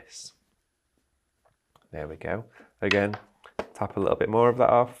like this. There we go. Again, tap a little bit more of that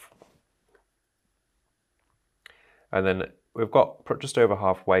off. And then we've got just over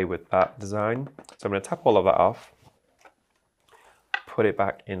halfway with that design. So I'm going to tap all of that off, put it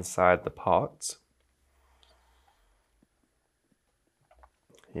back inside the pot.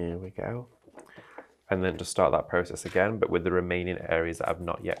 Here we go. And then just start that process again, but with the remaining areas that I've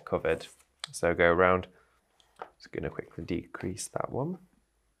not yet covered. So go around, just going to quickly decrease that one.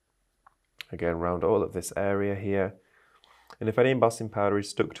 Again, around all of this area here. And if any embossing powder is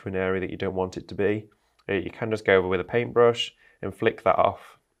stuck to an area that you don't want it to be, you can just go over with a paintbrush and flick that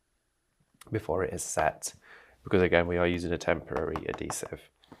off before it is set, because again we are using a temporary adhesive.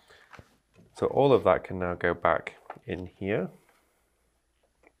 So all of that can now go back in here.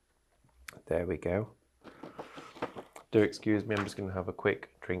 There we go. Do excuse me, I'm just going to have a quick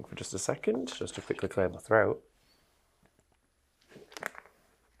drink for just a second, just to quickly clear my throat.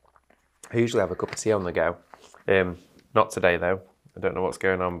 I usually have a cup of tea on the go. Not today though, I don't know what's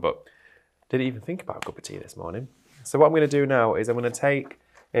going on, but didn't even think about a cup of tea this morning. So what I'm going to do now is I'm going to take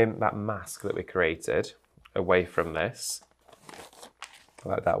that mask that we created away from this,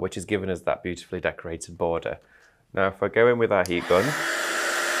 like that, which has given us that beautifully decorated border. Now if I go in with our heat gun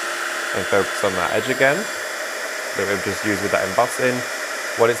and focus on that edge again, that we've just used with that embossing,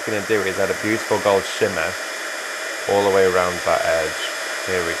 what it's going to do is add a beautiful gold shimmer all the way around that edge.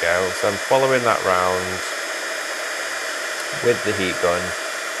 Here we go. So I'm following that round with the heat gun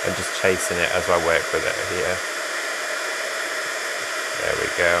and just chasing it as I work with it here. There we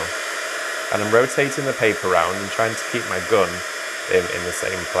go. And I'm rotating the paper around and trying to keep my gun in the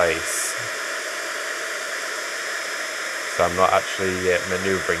same place. So I'm not actually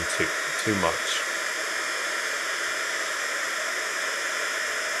manoeuvring too much.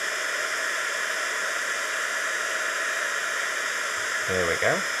 There we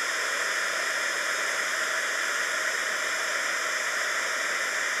go.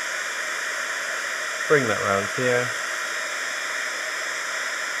 Bring that round here.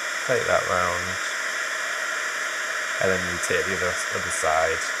 Take that round. And then rotate the other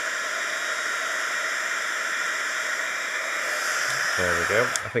side. There we go.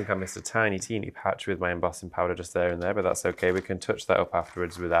 I think I missed a teeny patch with my embossing powder just there and there, but that's okay. We can touch that up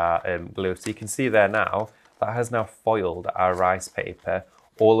afterwards with our glue. So you can see there now, that has now foiled our rice paper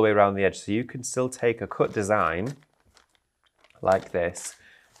all the way around the edge. So you can still take a cut design like this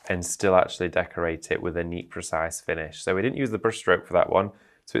and still actually decorate it with a neat, precise finish. So we didn't use the brush stroke for that one.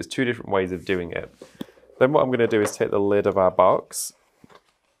 So it's two different ways of doing it. Then what I'm going to do is take the lid of our box.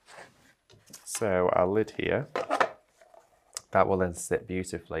 So our lid here, that will then sit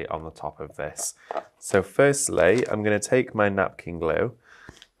beautifully on the top of this. So firstly, I'm going to take my napkin glue.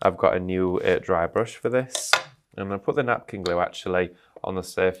 I've got a new dry brush for this. I'm going to put the napkin glue actually on the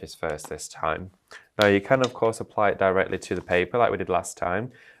surface first this time. Now you can of course apply it directly to the paper like we did last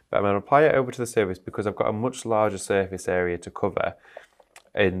time, but I'm going to apply it over to the surface because I've got a much larger surface area to cover.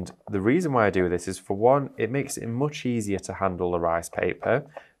 And the reason why I do this is, for one, it makes it much easier to handle the rice paper.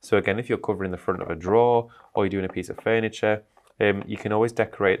 So again, if you're covering the front of a drawer or you're doing a piece of furniture, you can always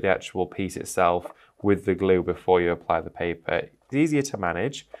decorate the actual piece itself with the glue before you apply the paper. It's easier to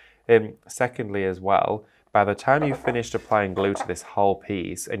manage. Secondly as well, by the time you've finished applying glue to this whole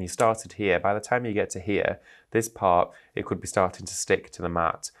piece and you started here, by the time you get to here, this part, it could be starting to stick to the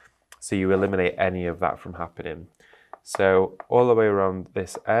mat. So you eliminate any of that from happening. So all the way around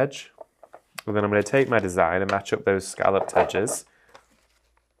this edge, and then I'm going to take my design and match up those scalloped edges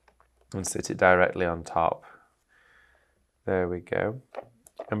and sit it directly on top. There we go.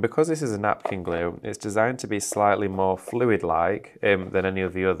 And because this is a napkin glue, it's designed to be slightly more fluid-like than any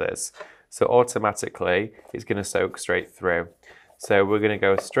of the others. So automatically, it's going to soak straight through. So we're going to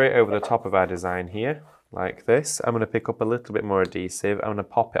go straight over the top of our design here, like this. I'm going to pick up a little bit more adhesive. I'm going to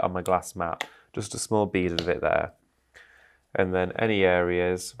pop it on my glass mat, just a small bead of it there. And then any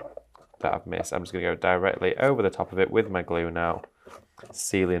areas that I've missed, I'm just going to go directly over the top of it with my glue now,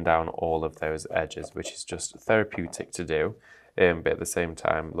 sealing down all of those edges, which is just therapeutic to do, but at the same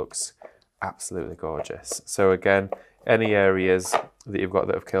time looks absolutely gorgeous. So again, any areas that you've got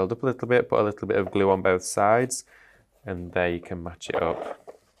that have curled up a little bit, put a little bit of glue on both sides, and there you can match it up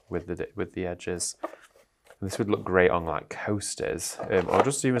with the edges. And this would look great on like coasters, or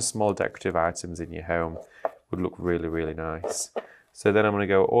just even small decorative items in your home would look really, really nice. So then I'm going to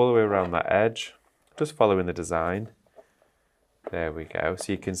go all the way around that edge, just following the design. There we go.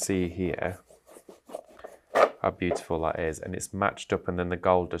 So you can see here how beautiful that is, and it's matched up, and then the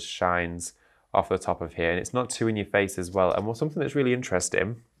gold just shines off the top of here, and it's not too in your face as well. And something that's really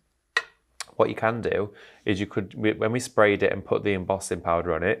interesting, what you can do is you could, when we sprayed it and put the embossing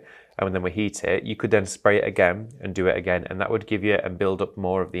powder on it, and then we heat it, you could then spray it again and do it again, and that would give you and build up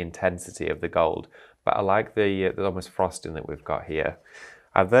more of the intensity of the gold. But I like the almost frosting that we've got here.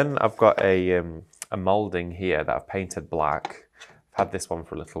 And then I've got a moulding here that I've painted black. I've had this one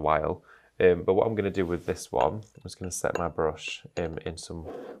for a little while. But what I'm going to do with this one, I'm just going to set my brush in some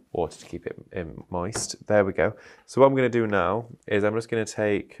water to keep it moist. There we go. So what I'm going to do now is I'm just going to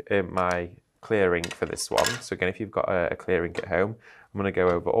take my clear ink for this one. So again, if you've got a clear ink at home, I'm going to go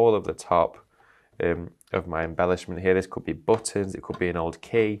over all of the top of my embellishment here. This could be buttons, it could be an old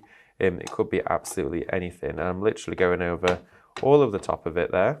key, it could be absolutely anything. And I'm literally going over all of the top of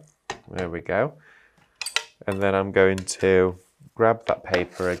it there. There we go. And then I'm going to grab that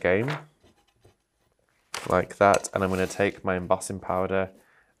paper again, like that, and I'm going to take my embossing powder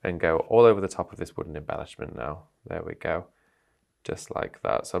and go all over the top of this wooden embellishment now. There we go, just like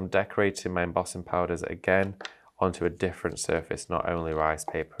that. So I'm decorating my embossing powders again onto a different surface, not only rice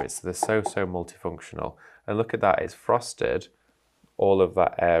paper. They're so multifunctional. And look at that, it's frosted all of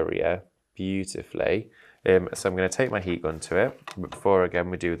that area beautifully. So I'm going to take my heat gun to it. But before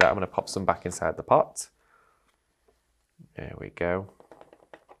again we do that, I'm going to pop some back inside the pot. There we go,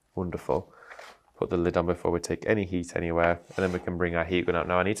 wonderful. Put the lid on before we take any heat anywhere, and then we can bring our heat gun out.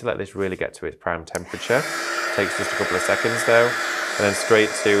 Now I need to let this really get to its prime temperature. It takes just a couple of seconds though, and then straight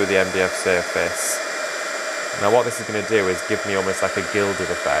to the MDF surface. Now what this is going to do is give me almost like a gilded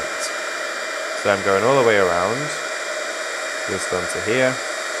effect. So I'm going all the way around, just onto here.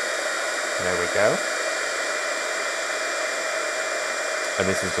 There we go. And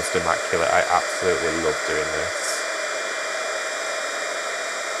this is just immaculate. I absolutely love doing this.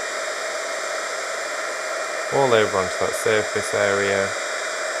 All over onto that surface area.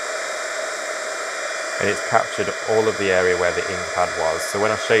 And it's captured all of the area where the ink pad was. So when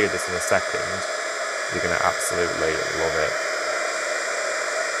I show you this in a second, you're going to absolutely love it.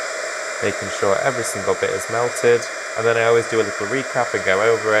 Making sure every single bit is melted. And then I always do a little recap and go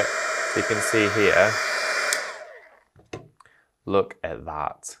over it. So you can see here, look at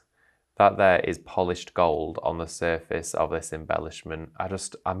that. That there is polished gold on the surface of this embellishment.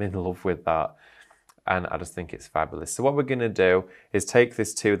 I'm in love with that. And I just think it's fabulous. So what we're going to do is take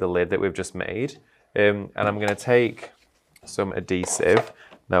this to the lid that we've just made. And I'm going to take some adhesive.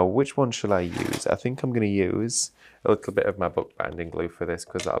 Now, which one shall I use? I think I'm going to use a little bit of my bookbinding glue for this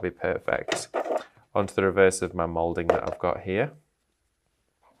because that'll be perfect. Onto the reverse of my moulding that I've got here.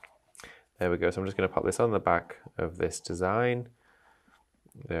 There we go. So I'm just going to pop this on the back of this design.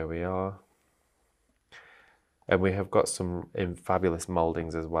 There we are. And we have got some fabulous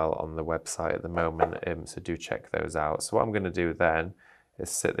mouldings as well on the website at the moment, so do check those out. So what I'm going to do then is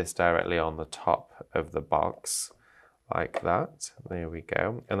sit this directly on the top of the box, like that. There we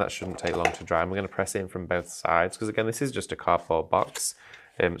go. And that shouldn't take long to dry. I'm going to press it in from both sides, because again, this is just a cardboard box,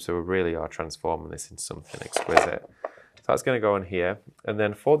 so we really are transforming this into something exquisite. So that's going to go on here. And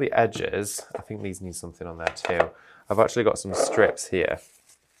then for the edges, I think these need something on there too. I've actually got some strips here.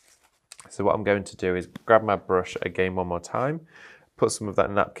 So what I'm going to do is grab my brush again one more time, put some of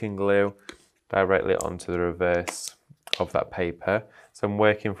that napkin glue directly onto the reverse of that paper. So I'm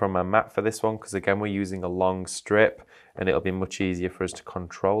working from my mat for this one because again we're using a long strip and it'll be much easier for us to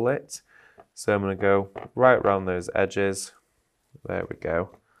control it. So I'm going to go right around those edges. There we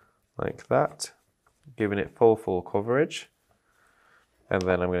go, like that, giving it full coverage. And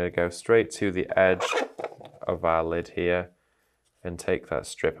then I'm going to go straight to the edge of our lid here and take that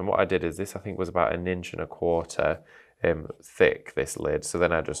strip. And what I did is this, I think, was about 1.25 inches thick, this lid. So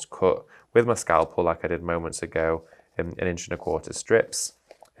then I just cut with my scalpel, like I did moments ago, 1.25 inch strips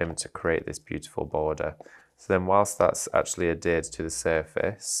to create this beautiful border. So then whilst that's actually adhered to the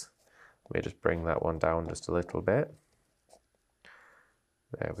surface, let me just bring that one down just a little bit.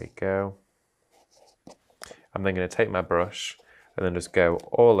 There we go. I'm then going to take my brush and then just go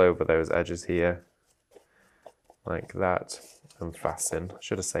all over those edges here, like that. And fasten,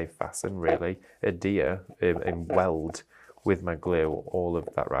 should I say fasten really, adhere and weld with my glue all of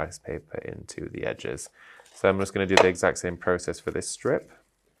that rice paper into the edges. So I'm just going to do the exact same process for this strip.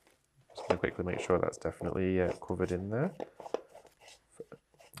 Just going to quickly make sure that's definitely covered in there.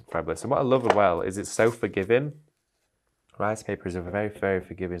 Fabulous. And what I love as well is it's so forgiving. Rice paper is a very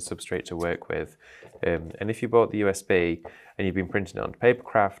forgiving substrate to work with. And if you bought the USB and you've been printing it on paper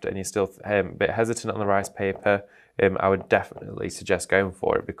craft and you're still a bit hesitant on the rice paper, I would definitely suggest going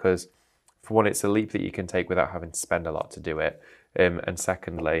for it because, for one, it's a leap that you can take without having to spend a lot to do it. And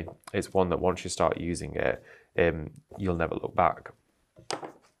secondly, it's one that once you start using it, you'll never look back.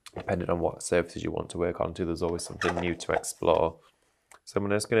 Depending on what surfaces you want to work on, there's always something new to explore. So I'm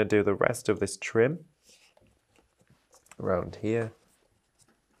just going to do the rest of this trim around here.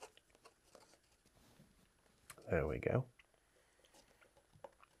 There we go.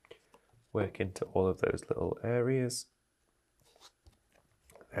 Work into all of those little areas.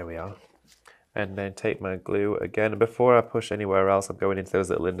 There we are. And then take my glue again. And before I push anywhere else, I'm going into those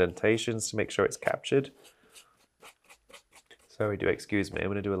little indentations to make sure it's captured. Sorry, do excuse me, I'm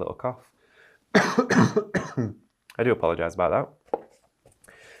going to do a little cough. I do apologise about that.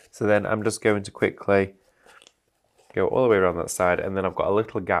 So then I'm just going to quickly go all the way around that side, and then I've got a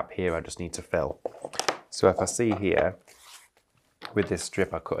little gap here I just need to fill. So if I see here, with this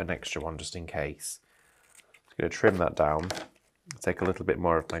strip I cut an extra one just in case. I'm going to trim that down, take a little bit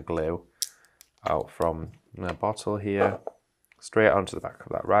more of my glue out from my bottle here, straight onto the back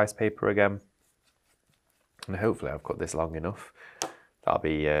of that rice paper again. And hopefully I've cut this long enough.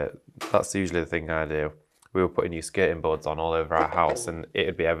 That's usually the thing I do. We were putting new skirting boards on all over our house and it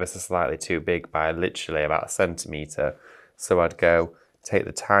would be ever so slightly too big by literally about 1 centimetre. So I'd go take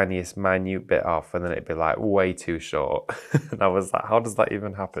the tiniest minute bit off and then it'd be like way too short. And I was like, how does that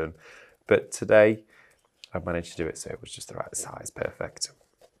even happen? But today I've managed to do it so it was just the right size, perfect.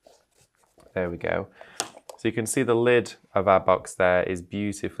 There we go. So you can see the lid of our box there is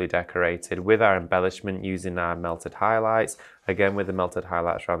beautifully decorated with our embellishment using our melted highlights, again with the melted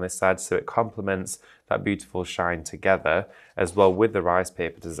highlights around this side, so it complements that beautiful shine together as well with the rice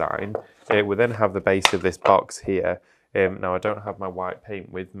paper design. We then have the base of this box here. Now I don't have my white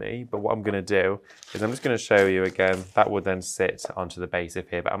paint with me, but what I'm going to do is I'm just going to show you again, that would then sit onto the base of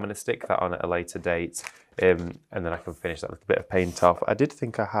here, but I'm going to stick that on at a later date and then I can finish that little bit of paint off. I did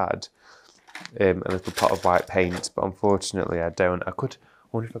think I had a little pot of white paint, but unfortunately I don't. I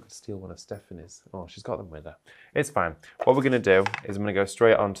wonder if I could steal one of Stephanie's. Oh, she's got them with her. It's fine. What we're going to do is I'm going to go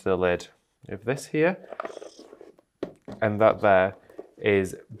straight onto the lid of this here, and that there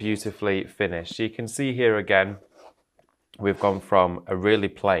is beautifully finished. So you can see here again, we've gone from a really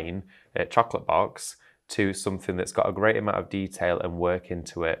plain chocolate box to something that's got a great amount of detail and work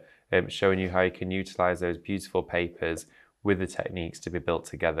into it, showing you how you can utilize those beautiful papers with the techniques to be built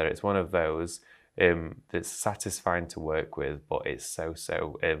together. It's one of those that's satisfying to work with, but it's so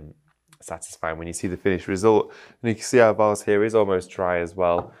satisfying when you see the finished result. And you can see our vase here is almost dry as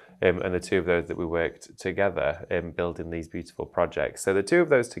well, and the two of those that we worked together building these beautiful projects. So the two of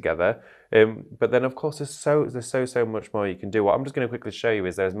those together, but then of course there's so much more you can do. What I'm just going to quickly show you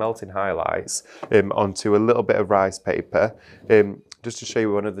is those melting highlights onto a little bit of rice paper, just to show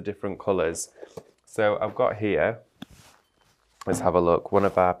you one of the different colours. So I've got here, let's have a look, one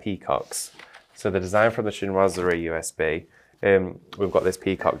of our peacocks. So the design from the Chinoiserie USB, we've got this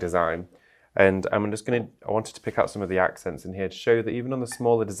peacock design. And I wanted to pick out some of the accents in here to show you that even on the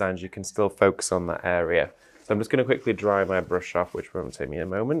smaller designs, you can still focus on that area. So I'm just going to quickly dry my brush off, which won't take me a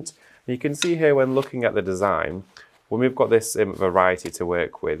moment. And you can see here when looking at the design, when we've got this variety to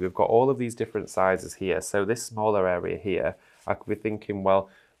work with, we've got all of these different sizes here. So this smaller area here, I could be thinking, well,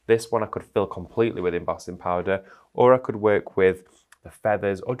 this one I could fill completely with embossing powder, or I could work with the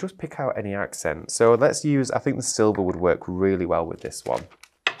feathers, or just pick out any accent. So let's use, I think the silver would work really well with this one.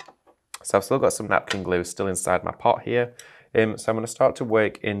 So I've still got some napkin glue still inside my pot here. So I'm going to start to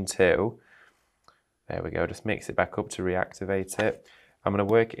work into, there we go, just mix it back up to reactivate it. I'm going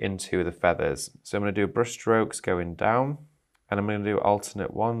to work into the feathers. So I'm going to do brush strokes going down, and I'm going to do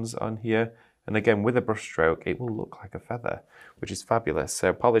alternate ones on here. And again, with a brush stroke, it will look like a feather, which is fabulous.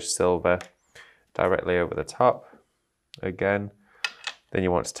 So polished silver directly over the top. Again, then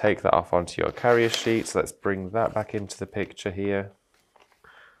you want to take that off onto your carrier sheet. So let's bring that back into the picture here.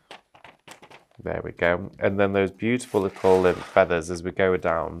 There we go. And then those beautiful little feathers as we go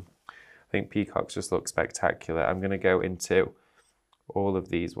down. I think peacocks just look spectacular. I'm going to go into all of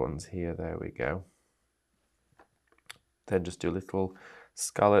these ones here. There we go. Then just do little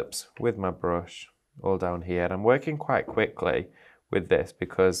scallops with my brush all down here. And I'm working quite quickly with this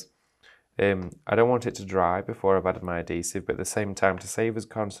because I don't want it to dry before I've added my adhesive, but at the same time, to save us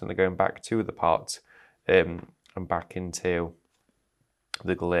constantly going back to the pot and back into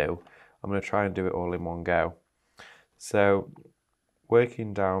the glue, I'm going to try and do it all in one go. So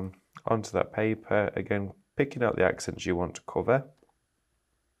working down onto that paper, again, picking out the accents you want to cover.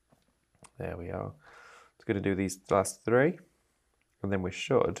 There we are. Just going to do these last three, and then we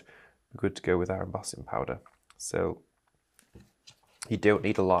should be good to go with our embossing powder. So you don't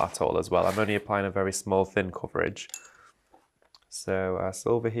need a lot at all as well. I'm only applying a very small thin coverage. So our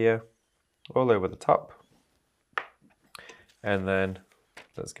silver here, all over the top. And then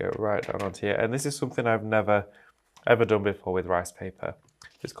let's go right down onto here. And this is something I've never ever done before with rice paper.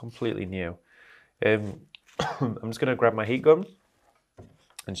 It's completely new. I'm just going to grab my heat gun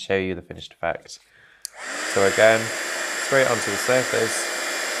and show you the finished effect. So again, straight onto the surface.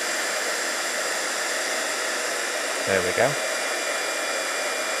 There we go.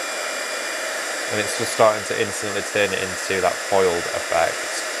 And it's just starting to instantly turn it into that foiled effect.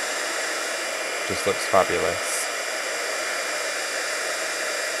 Just looks fabulous.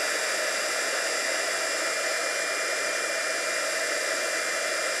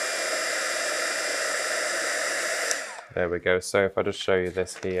 There we go. So if I just show you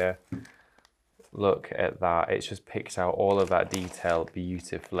this here, look at that. It's just picked out all of that detail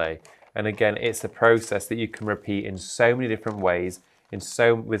beautifully. And again, it's a process that you can repeat in so many different ways,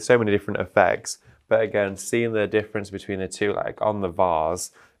 with so many different effects. But again, seeing the difference between the two, like on the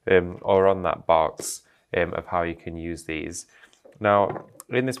vase or on that box, of how you can use these. Now,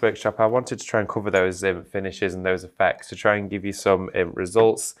 in this workshop, I wanted to try and cover those finishes and those effects to try and give you some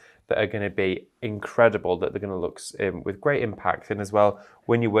results that are going to be incredible, that they're going to look with great impact. And as well,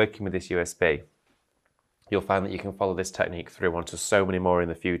 when you're working with this USB, you'll find that you can follow this technique through onto so many more in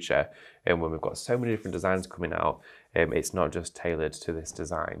the future. And when we've got so many different designs coming out, it's not just tailored to this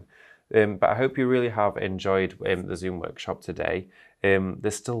design. But I hope you really have enjoyed the Zoom workshop today.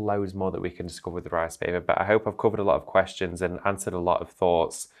 There's still loads more that we can discover with the rice paper, but I hope I've covered a lot of questions and answered a lot of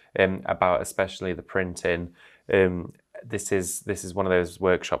thoughts about especially the printing. This is one of those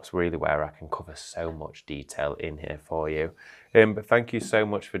workshops really where I can cover so much detail in here for you. But thank you so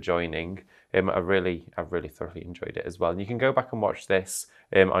much for joining. I've really thoroughly enjoyed it as well. And you can go back and watch this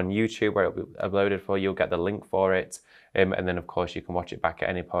on YouTube where it'll be uploaded for you. You'll get the link for it. And then of course you can watch it back at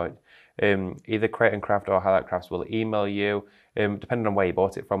any point. Either Create and Craft or Highlight Crafts will email you, depending on where you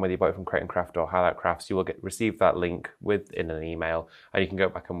bought it from, whether you bought it from Create and Craft or Highlight Crafts, you will receive that link within an email, and you can go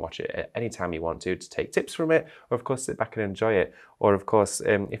back and watch it at any time you want to take tips from it, or of course sit back and enjoy it, or of course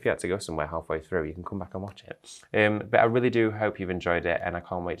if you had to go somewhere halfway through, you can come back and watch it. But I really do hope you've enjoyed it, and I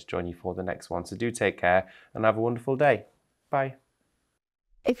can't wait to join you for the next one. So do take care and have a wonderful day. Bye.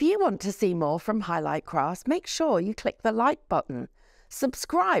 If you want to see more from Highlight Crafts, make sure you click the like button.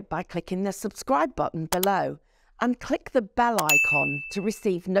 Subscribe by clicking the subscribe button below, and click the bell icon to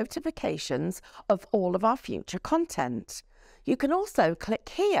receive notifications of all of our future content. You can also click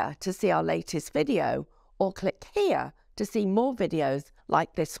here to see our latest video, or click here to see more videos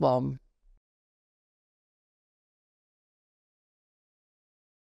like this one.